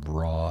a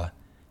raw,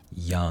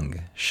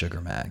 young Sugar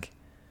Mag.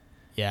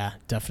 Yeah,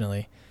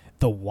 definitely.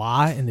 The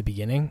wah in the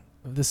beginning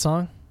of this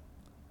song.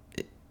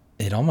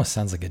 It almost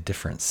sounds like a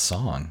different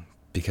song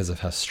because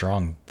of how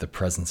strong the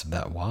presence of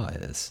that wah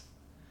is.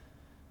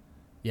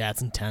 Yeah,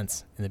 it's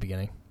intense in the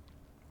beginning.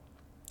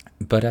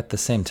 But at the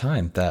same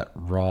time, that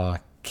raw,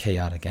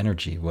 chaotic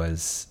energy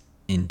was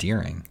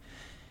endearing.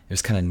 It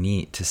was kind of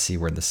neat to see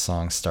where the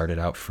song started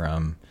out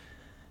from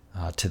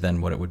to then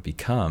what it would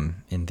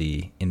become in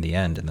the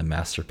end, in the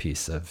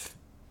masterpiece of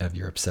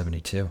Europe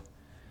 72.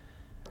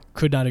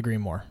 Could not agree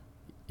more.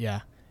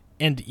 Yeah.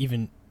 And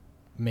even,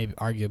 maybe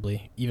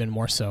arguably, even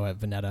more so at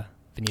Veneta.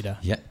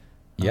 Yeah.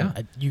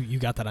 Yeah. You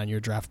got that on your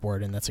draft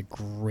board, and that's a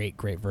great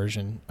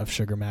version of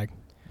Sugar Mag.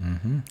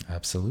 Mm-hmm.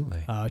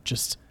 Absolutely.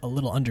 Just a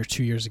little under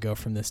 2 years ago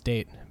from this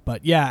date.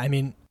 But yeah, I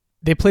mean,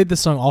 they played this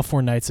song all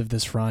 4 nights of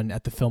this run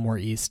at the Fillmore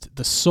East.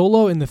 The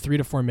solo in the 3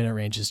 to 4 minute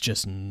range is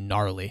just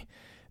gnarly.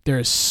 There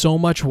is so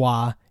much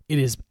wah. It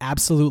is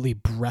absolutely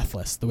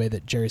breathless the way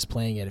that Jerry's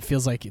playing it. It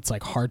feels like it's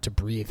like hard to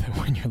breathe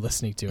when you're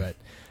listening to it.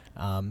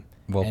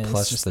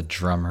 Plus just the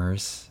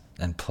drummers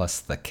and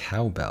plus the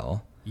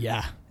cowbell.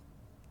 Yeah.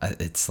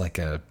 It's like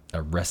a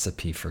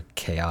recipe for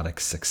chaotic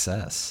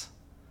success.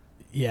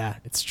 Yeah,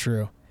 it's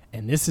true.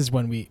 And this is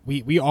when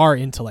we are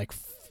into like,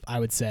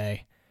 I would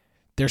say,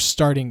 they're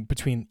starting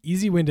between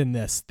Easy Wind and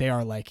this. They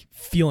are like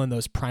feeling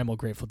those primal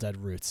Grateful Dead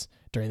roots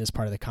during this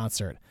part of the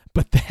concert.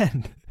 But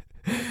then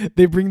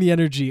they bring the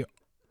energy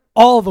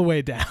all the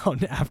way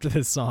down after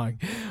this song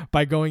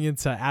by going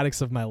into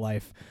Addicts of My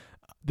Life.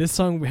 This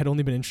song had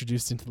only been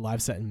introduced into the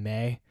live set in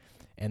May,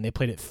 and they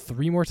played it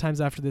 3 more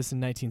times after this in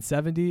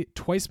 1970,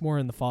 twice more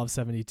in the fall of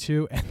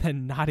 72, and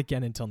then not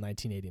again until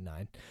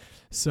 1989.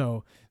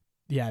 So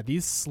yeah,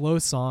 these slow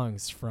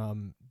songs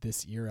from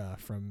this era,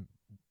 from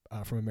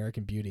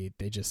American Beauty,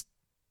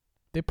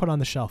 they put on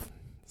the shelf.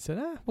 Said,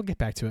 we'll get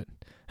back to it.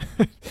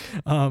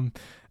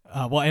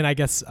 Well, and I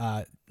guess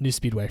New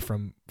Speedway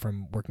from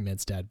Working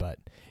Man's Dead. But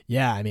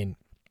yeah, I mean,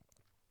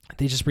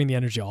 they just bring the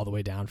energy all the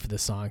way down for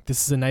this song.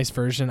 This is a nice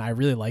version. I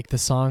really like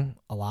this song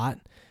a lot,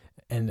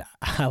 and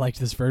I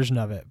liked this version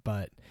of it.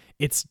 But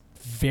it's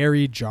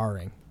very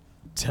jarring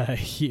to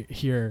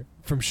hear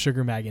from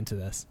Sugar Mag into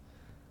this.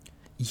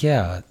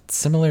 Yeah,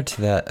 similar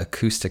to that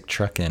acoustic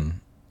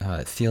truckin',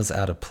 it feels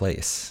out of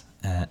place.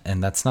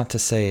 And that's not to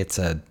say it's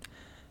a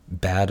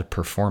bad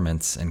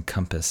performance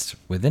encompassed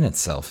within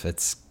itself.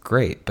 It's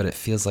great, but it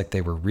feels like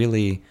they were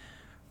really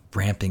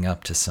ramping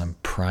up to some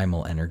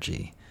primal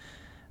energy.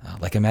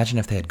 Like imagine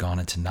if they had gone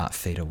into Not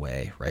Fade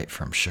Away, right,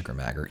 from Sugar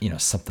Mag, or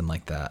something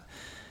like that.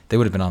 They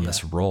would have been on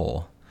this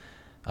roll.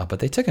 But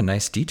they took a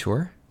nice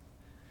detour.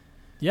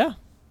 Yeah.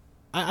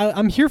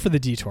 I'm here for the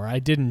detour. I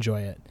did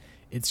enjoy it.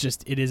 It's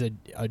just, it is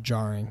a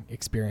jarring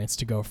experience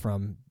to go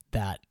from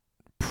that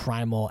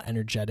primal,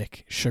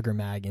 energetic Sugar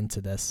Mag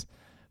into this.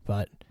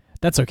 But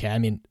that's okay. I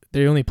mean,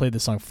 they only played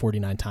this song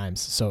 49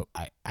 times, so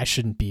I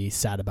shouldn't be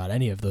sad about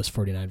any of those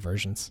 49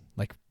 versions.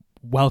 Like,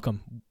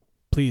 welcome,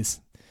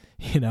 please,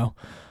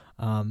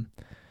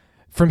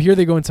 From here,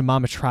 they go into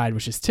Mama Tried,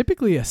 which is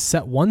typically a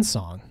set one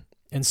song.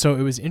 And so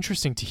it was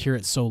interesting to hear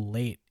it so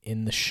late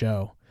in the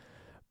show.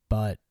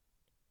 But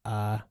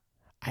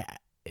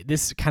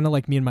this kind of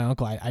like me and my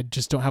uncle, I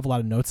just don't have a lot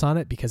of notes on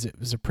it because it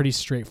was a pretty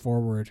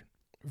straightforward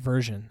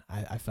version,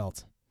 I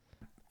felt.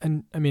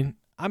 And I mean,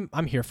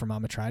 I'm here for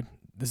Mama Tried.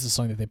 This is a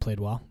song that they played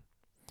well.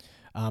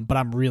 But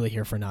I'm really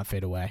here for Not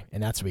Fade Away,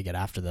 and that's what we get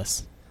after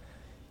this.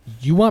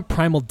 You want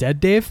Primal Dead,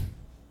 Dave?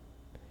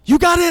 You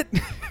got it!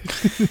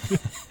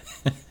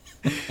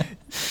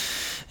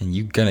 And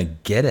you gonna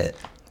get it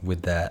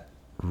with that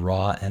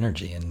raw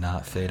energy and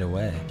Not Fade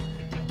Away.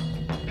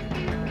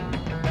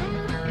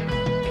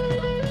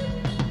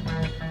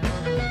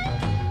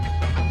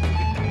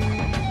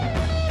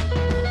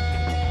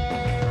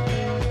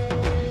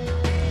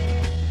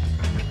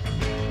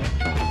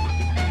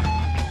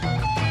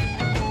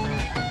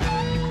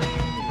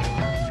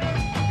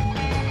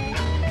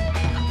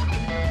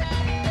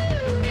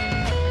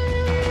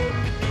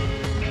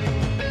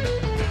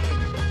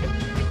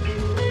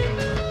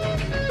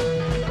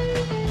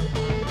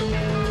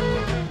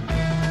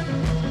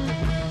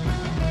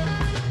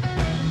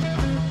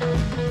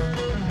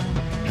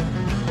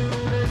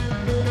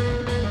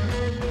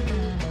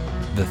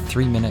 The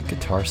 3-minute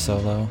guitar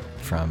solo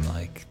from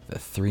like the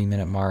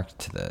 3-minute mark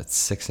to the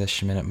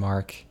 6-ish minute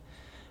mark,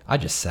 I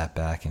just sat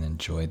back and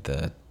enjoyed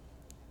the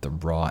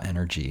raw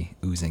energy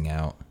oozing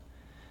out.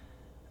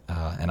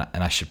 And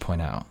I should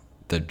point out,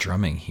 the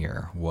drumming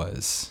here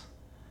was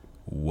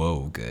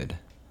good.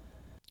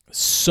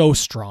 So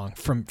strong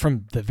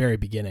from the very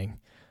beginning.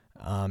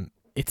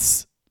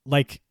 It's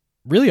like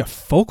really a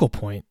focal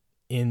point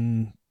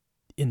in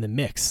the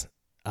mix.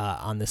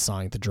 On this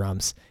song, the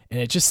drums, and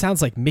it just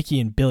sounds like Mickey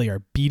and Billy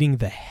are beating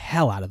the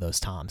hell out of those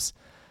toms.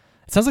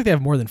 It sounds like they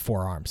have more than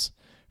 4 arms,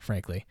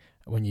 frankly,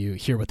 when you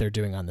hear what they're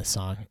doing on this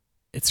song.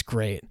 It's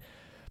great.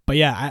 But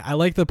yeah, I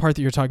like the part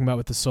that you're talking about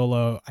with the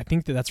solo. I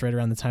think that's right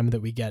around the time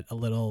that we get a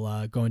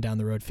little Going Down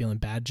the Road Feeling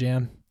Bad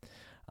jam.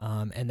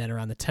 And then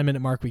around the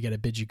 10-minute mark, we get a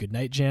Bid You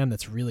Goodnight jam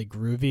that's really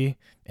groovy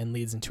and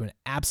leads into an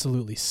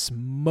absolutely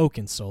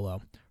smoking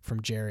solo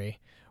from Jerry,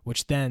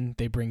 which then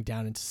they bring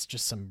down into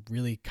just some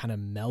really kind of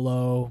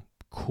mellow,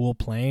 cool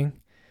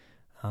playing.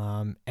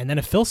 And then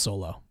a Phil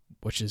solo,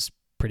 which is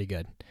pretty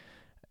good.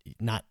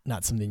 Not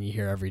something you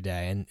hear every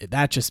day. And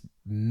that just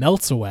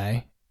melts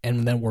away,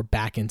 and then we're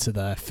back into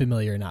the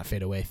familiar Not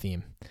Fade Away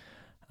theme.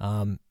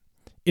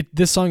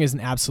 This song is an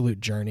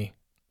absolute journey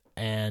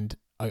and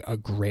a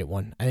great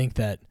one. I think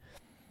that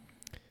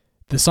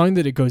the song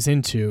that it goes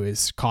into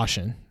is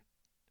Caution.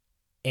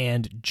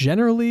 And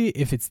generally,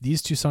 if it's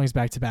these two songs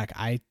back to back,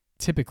 I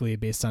typically,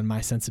 based on my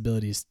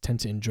sensibilities, tend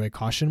to enjoy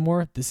Caution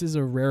more. This is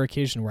a rare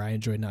occasion where I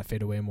enjoyed Not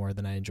Fade Away more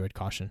than I enjoyed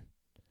Caution.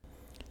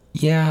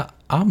 Yeah,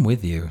 I'm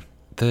with you.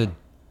 The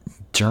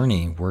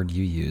journey word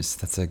you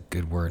used, that's a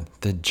good word.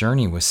 The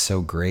journey was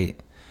so great.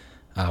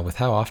 With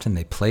how often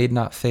they played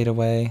Not Fade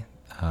Away,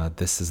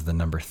 this is the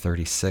number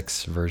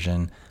 36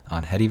 version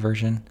on Heady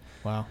version.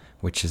 Wow.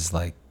 Which is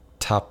like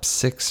top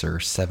 6 or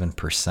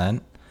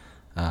 7%.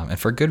 And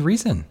for good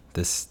reason.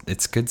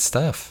 It's good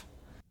stuff.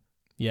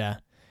 Yeah.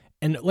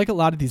 And like a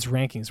lot of these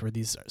rankings where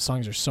these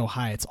songs are so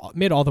high, it's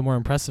made all the more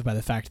impressive by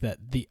the fact that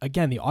the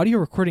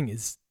audio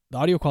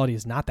quality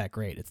is not that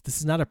great. This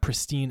is not a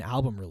pristine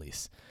album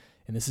release,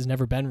 and this has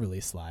never been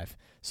released live.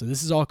 So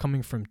this is all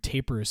coming from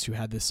tapers who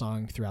had this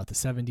song throughout the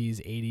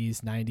 70s,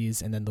 80s,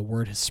 90s, and then the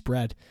word has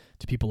spread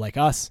to people like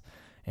us.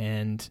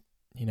 And,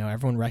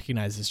 everyone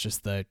recognizes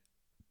just the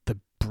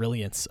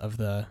brilliance of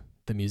the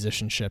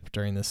musicianship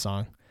during this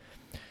song.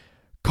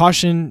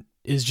 Caution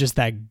is just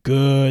that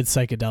good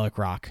psychedelic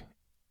rock.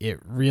 It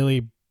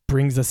really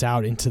brings us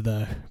out into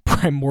the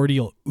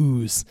primordial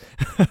ooze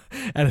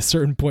at a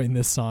certain point in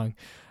this song.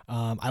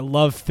 I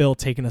love Phil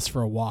taking us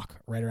for a walk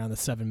right around the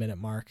 7-minute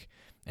mark,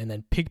 and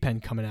then Pigpen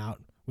coming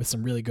out with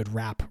some really good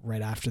rap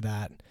right after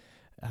that.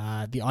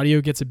 The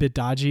audio gets a bit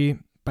dodgy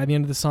by the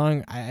end of the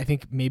song. I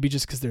think maybe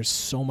just because there's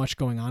so much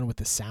going on with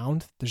the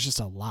sound. There's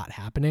just a lot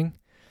happening.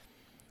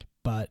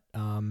 But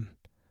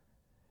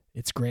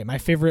it's great. My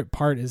favorite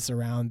part is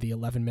around the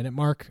 11-minute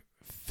mark.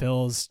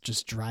 Phil's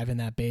just driving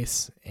that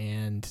bass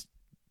and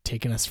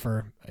taking us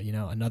for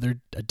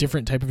a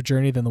different type of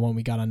journey than the one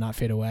we got on Not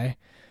Fade Away,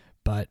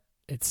 but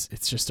it's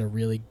just a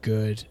really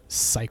good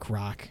psych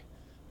rock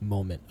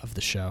moment of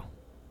the show.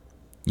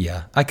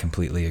 Yeah, I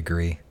completely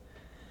agree.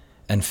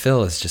 And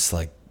Phil is just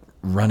like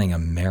running a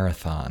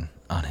marathon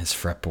on his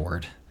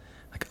fretboard,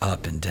 like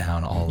up and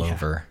down all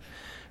over,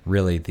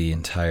 really the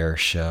entire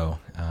show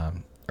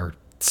or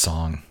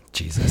song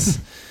Jesus.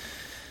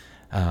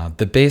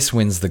 The bass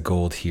wins the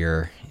gold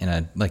here in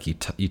a, like you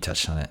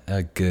touched on it,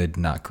 a good,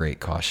 not great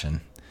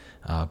caution.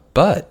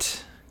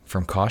 But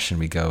from caution,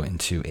 we go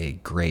into a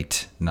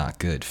great, not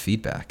good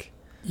feedback.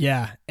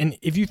 Yeah. And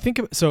if you think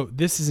of, so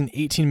this is an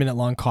 18-minute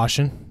long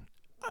caution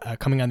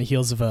coming on the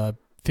heels of a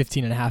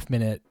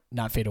 15.5-minute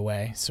not fade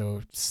away.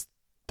 So it's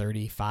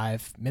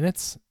 35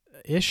 minutes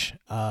ish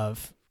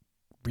of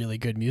really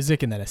good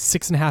music and then a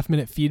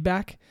 6.5-minute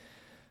feedback.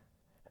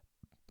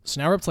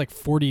 So now we're up to like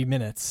 40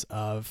 minutes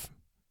of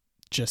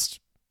just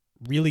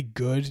really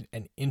good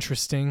and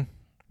interesting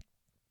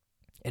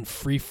and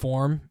free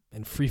form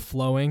and free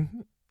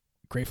flowing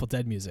Grateful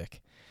Dead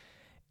music.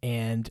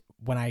 And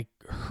when I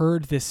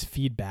heard this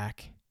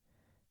feedback,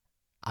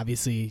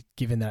 obviously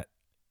given that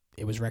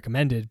it was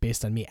recommended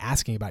based on me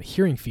asking about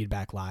hearing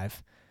feedback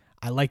live,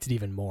 I liked it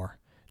even more,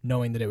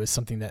 knowing that it was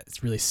something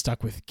that's really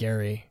stuck with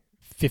Gary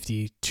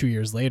 52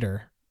 years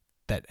later,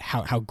 that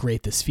how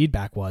great this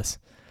feedback was.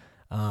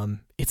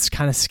 It's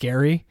kind of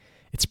scary.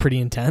 It's pretty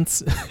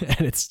intense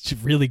and it's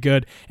really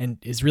good and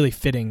is really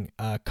fitting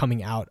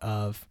coming out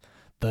of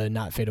the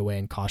not fade away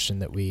and caution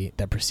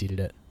that preceded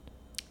it.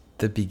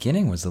 The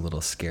beginning was a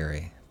little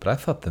scary, but I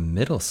thought the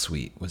middle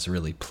suite was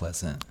really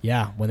pleasant.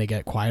 Yeah, when they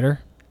get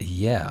quieter.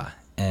 Yeah,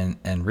 and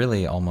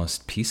really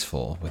almost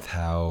peaceful with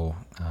how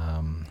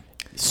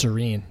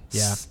serene.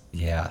 Yeah.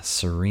 Yeah,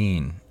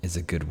 serene is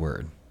a good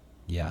word.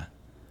 Yeah.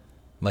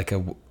 Like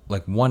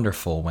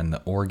wonderful when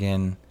the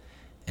organ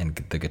and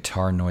the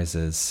guitar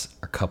noises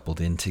are coupled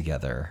in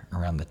together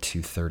around the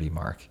 2:30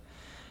 mark.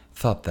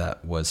 Thought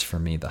that was for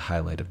me the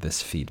highlight of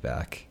this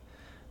feedback.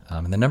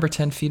 And the number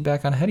 10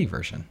 feedback on Heady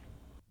version.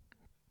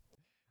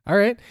 All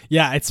right.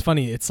 Yeah, it's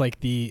funny. It's like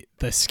the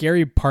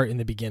scary part in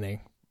the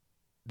beginning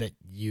that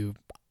you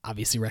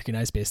obviously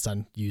recognize based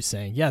on you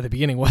saying, yeah, the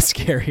beginning was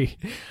scary.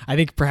 I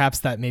think perhaps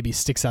that maybe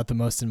sticks out the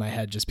most in my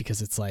head just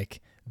because it's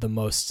like the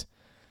most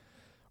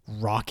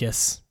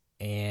raucous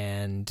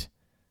and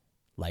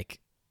like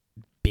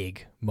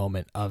big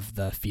moment of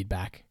the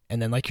feedback.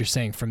 And then like you're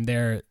saying, from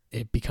there,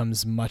 it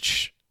becomes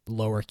much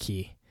lower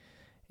key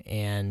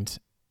and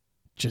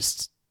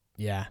just,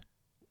 yeah,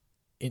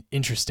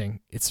 interesting.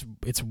 It's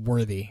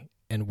worthy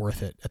and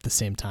worth it at the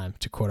same time,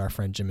 to quote our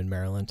friend Jim in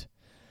Maryland.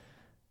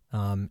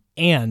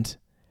 And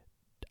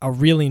a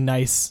really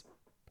nice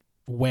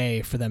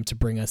way for them to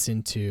bring us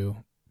into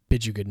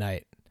Bid You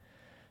Goodnight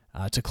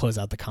to close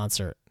out the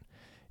concert.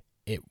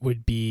 It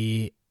would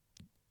be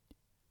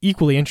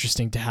equally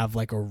interesting to have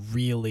like a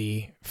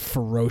really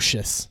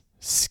ferocious,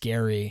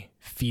 scary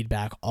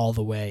feedback all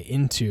the way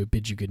into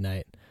Bid You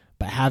Goodnight,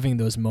 but having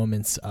those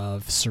moments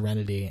of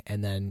serenity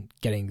and then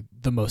getting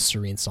the most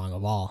serene song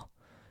of all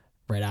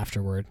right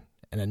afterward.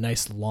 And a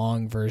nice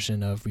long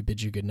version of We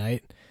Bid You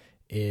Goodnight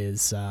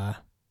is, I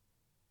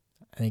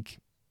think,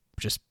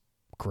 just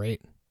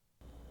great.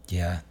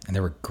 Yeah, and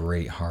there were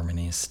great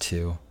harmonies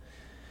too.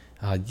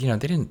 They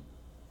didn't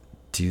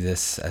do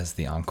this as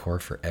the encore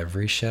for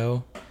every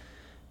show,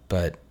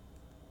 but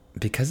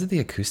because of the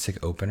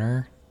acoustic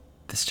opener,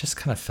 this just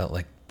kind of felt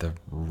like the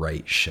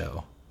right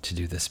show to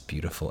do this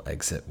beautiful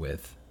exit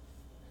with.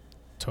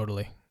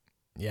 Totally.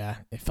 Yeah,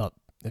 it felt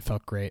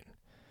great.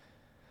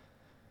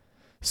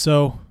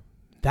 So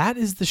that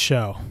is the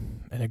show,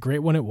 and a great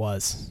one it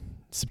was.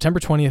 September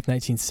 20th,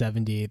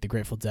 1970, The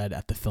Grateful Dead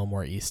at the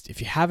Fillmore East. If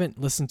you haven't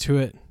listened to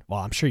it, well,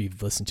 I'm sure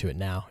you've listened to it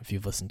now if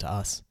you've listened to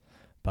us,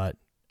 but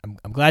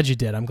I'm glad you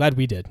did. I'm glad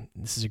we did.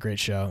 This is a great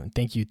show, and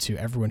thank you to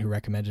everyone who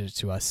recommended it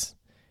to us.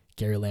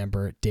 Gary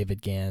Lambert,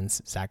 David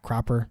Gans, Zach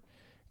Cropper.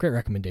 Great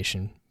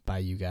recommendation by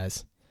you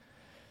guys.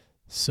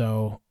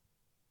 So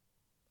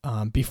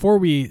before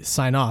we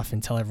sign off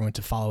and tell everyone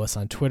to follow us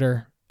on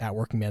Twitter at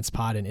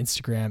WorkingMansPod and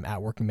Instagram at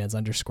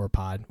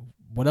WorkingMans_pod,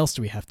 what else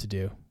do we have to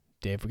do,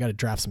 Dave? We got to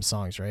draft some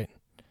songs, right?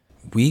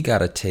 We got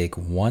to take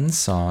one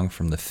song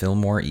from the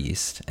Fillmore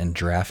East and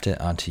draft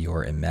it onto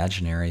your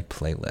imaginary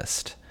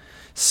playlist.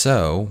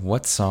 So,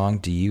 what song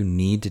do you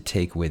need to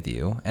take with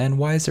you, and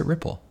why is it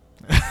Ripple?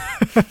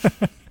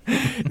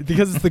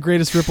 Because it's the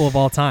greatest Ripple of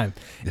all time.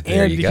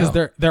 And because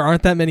there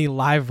aren't that many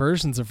live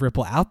versions of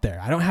Ripple out there.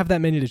 I don't have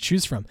that many to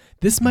choose from.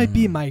 This might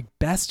be my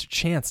best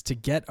chance to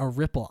get a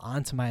Ripple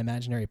onto my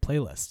imaginary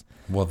playlist.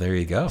 Well, there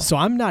you go. So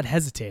I'm not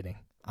hesitating.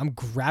 I'm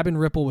grabbing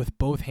Ripple with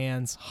both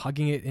hands,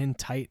 hugging it in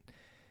tight,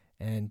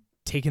 and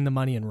taking the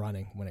money and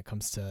running when it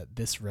comes to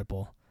this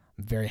Ripple.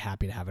 I'm very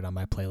happy to have it on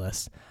my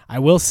playlist. I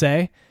will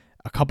say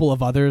a couple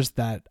of others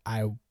that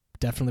I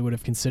definitely would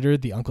have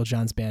considered. The Uncle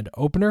John's Band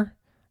opener,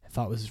 I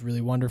thought was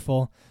really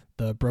wonderful.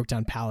 The Broke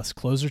Down Palace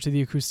closer to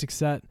the acoustic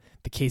set,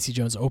 the Casey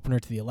Jones opener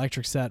to the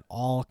electric set,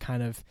 all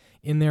kind of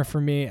in there for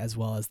me, as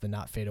well as the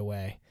Not Fade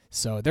Away.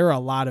 So there are a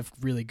lot of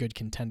really good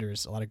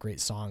contenders, a lot of great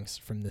songs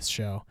from this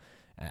show,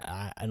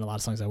 and a lot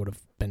of songs I would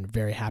have been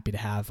very happy to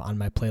have on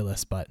my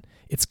playlist, but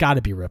it's got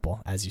to be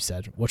Ripple, as you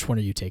said. Which one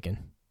are you taking?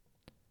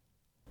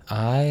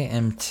 I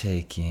am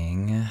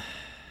taking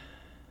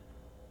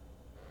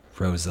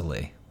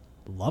Rosalie.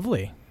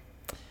 Lovely.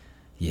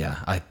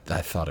 Yeah, I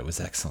thought it was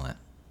excellent.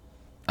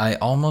 I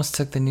almost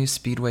took the new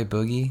Speedway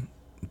Boogie,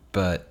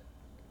 but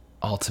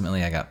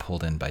ultimately I got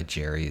pulled in by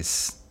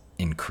Jerry's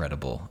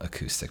incredible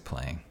acoustic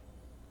playing.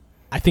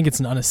 I think it's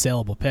an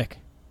unassailable pick.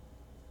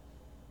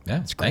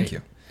 Yeah, thank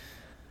you.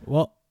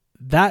 Well,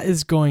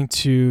 that's going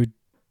to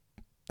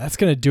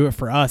do it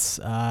for us.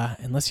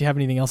 Unless you have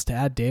anything else to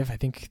add, Dave, I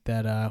think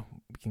that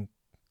we can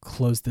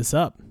close this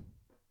up.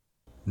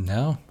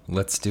 No,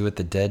 let's do what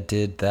the dead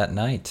did that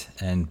night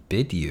and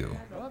bid you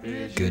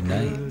good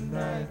night. Good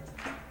night.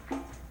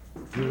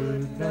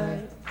 Good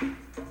night.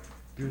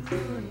 Good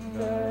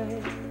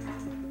night.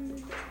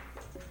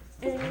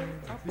 And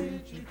I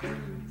bid you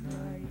good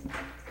night.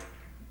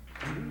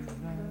 Good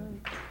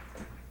night.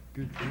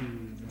 Good night.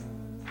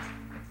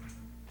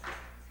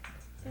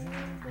 And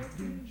I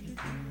bid you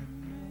good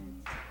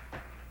night.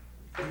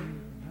 Good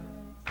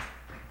night.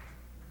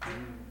 Good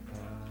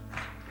night.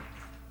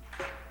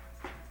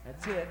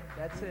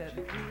 That's it.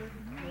 You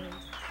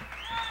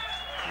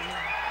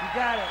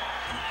got it.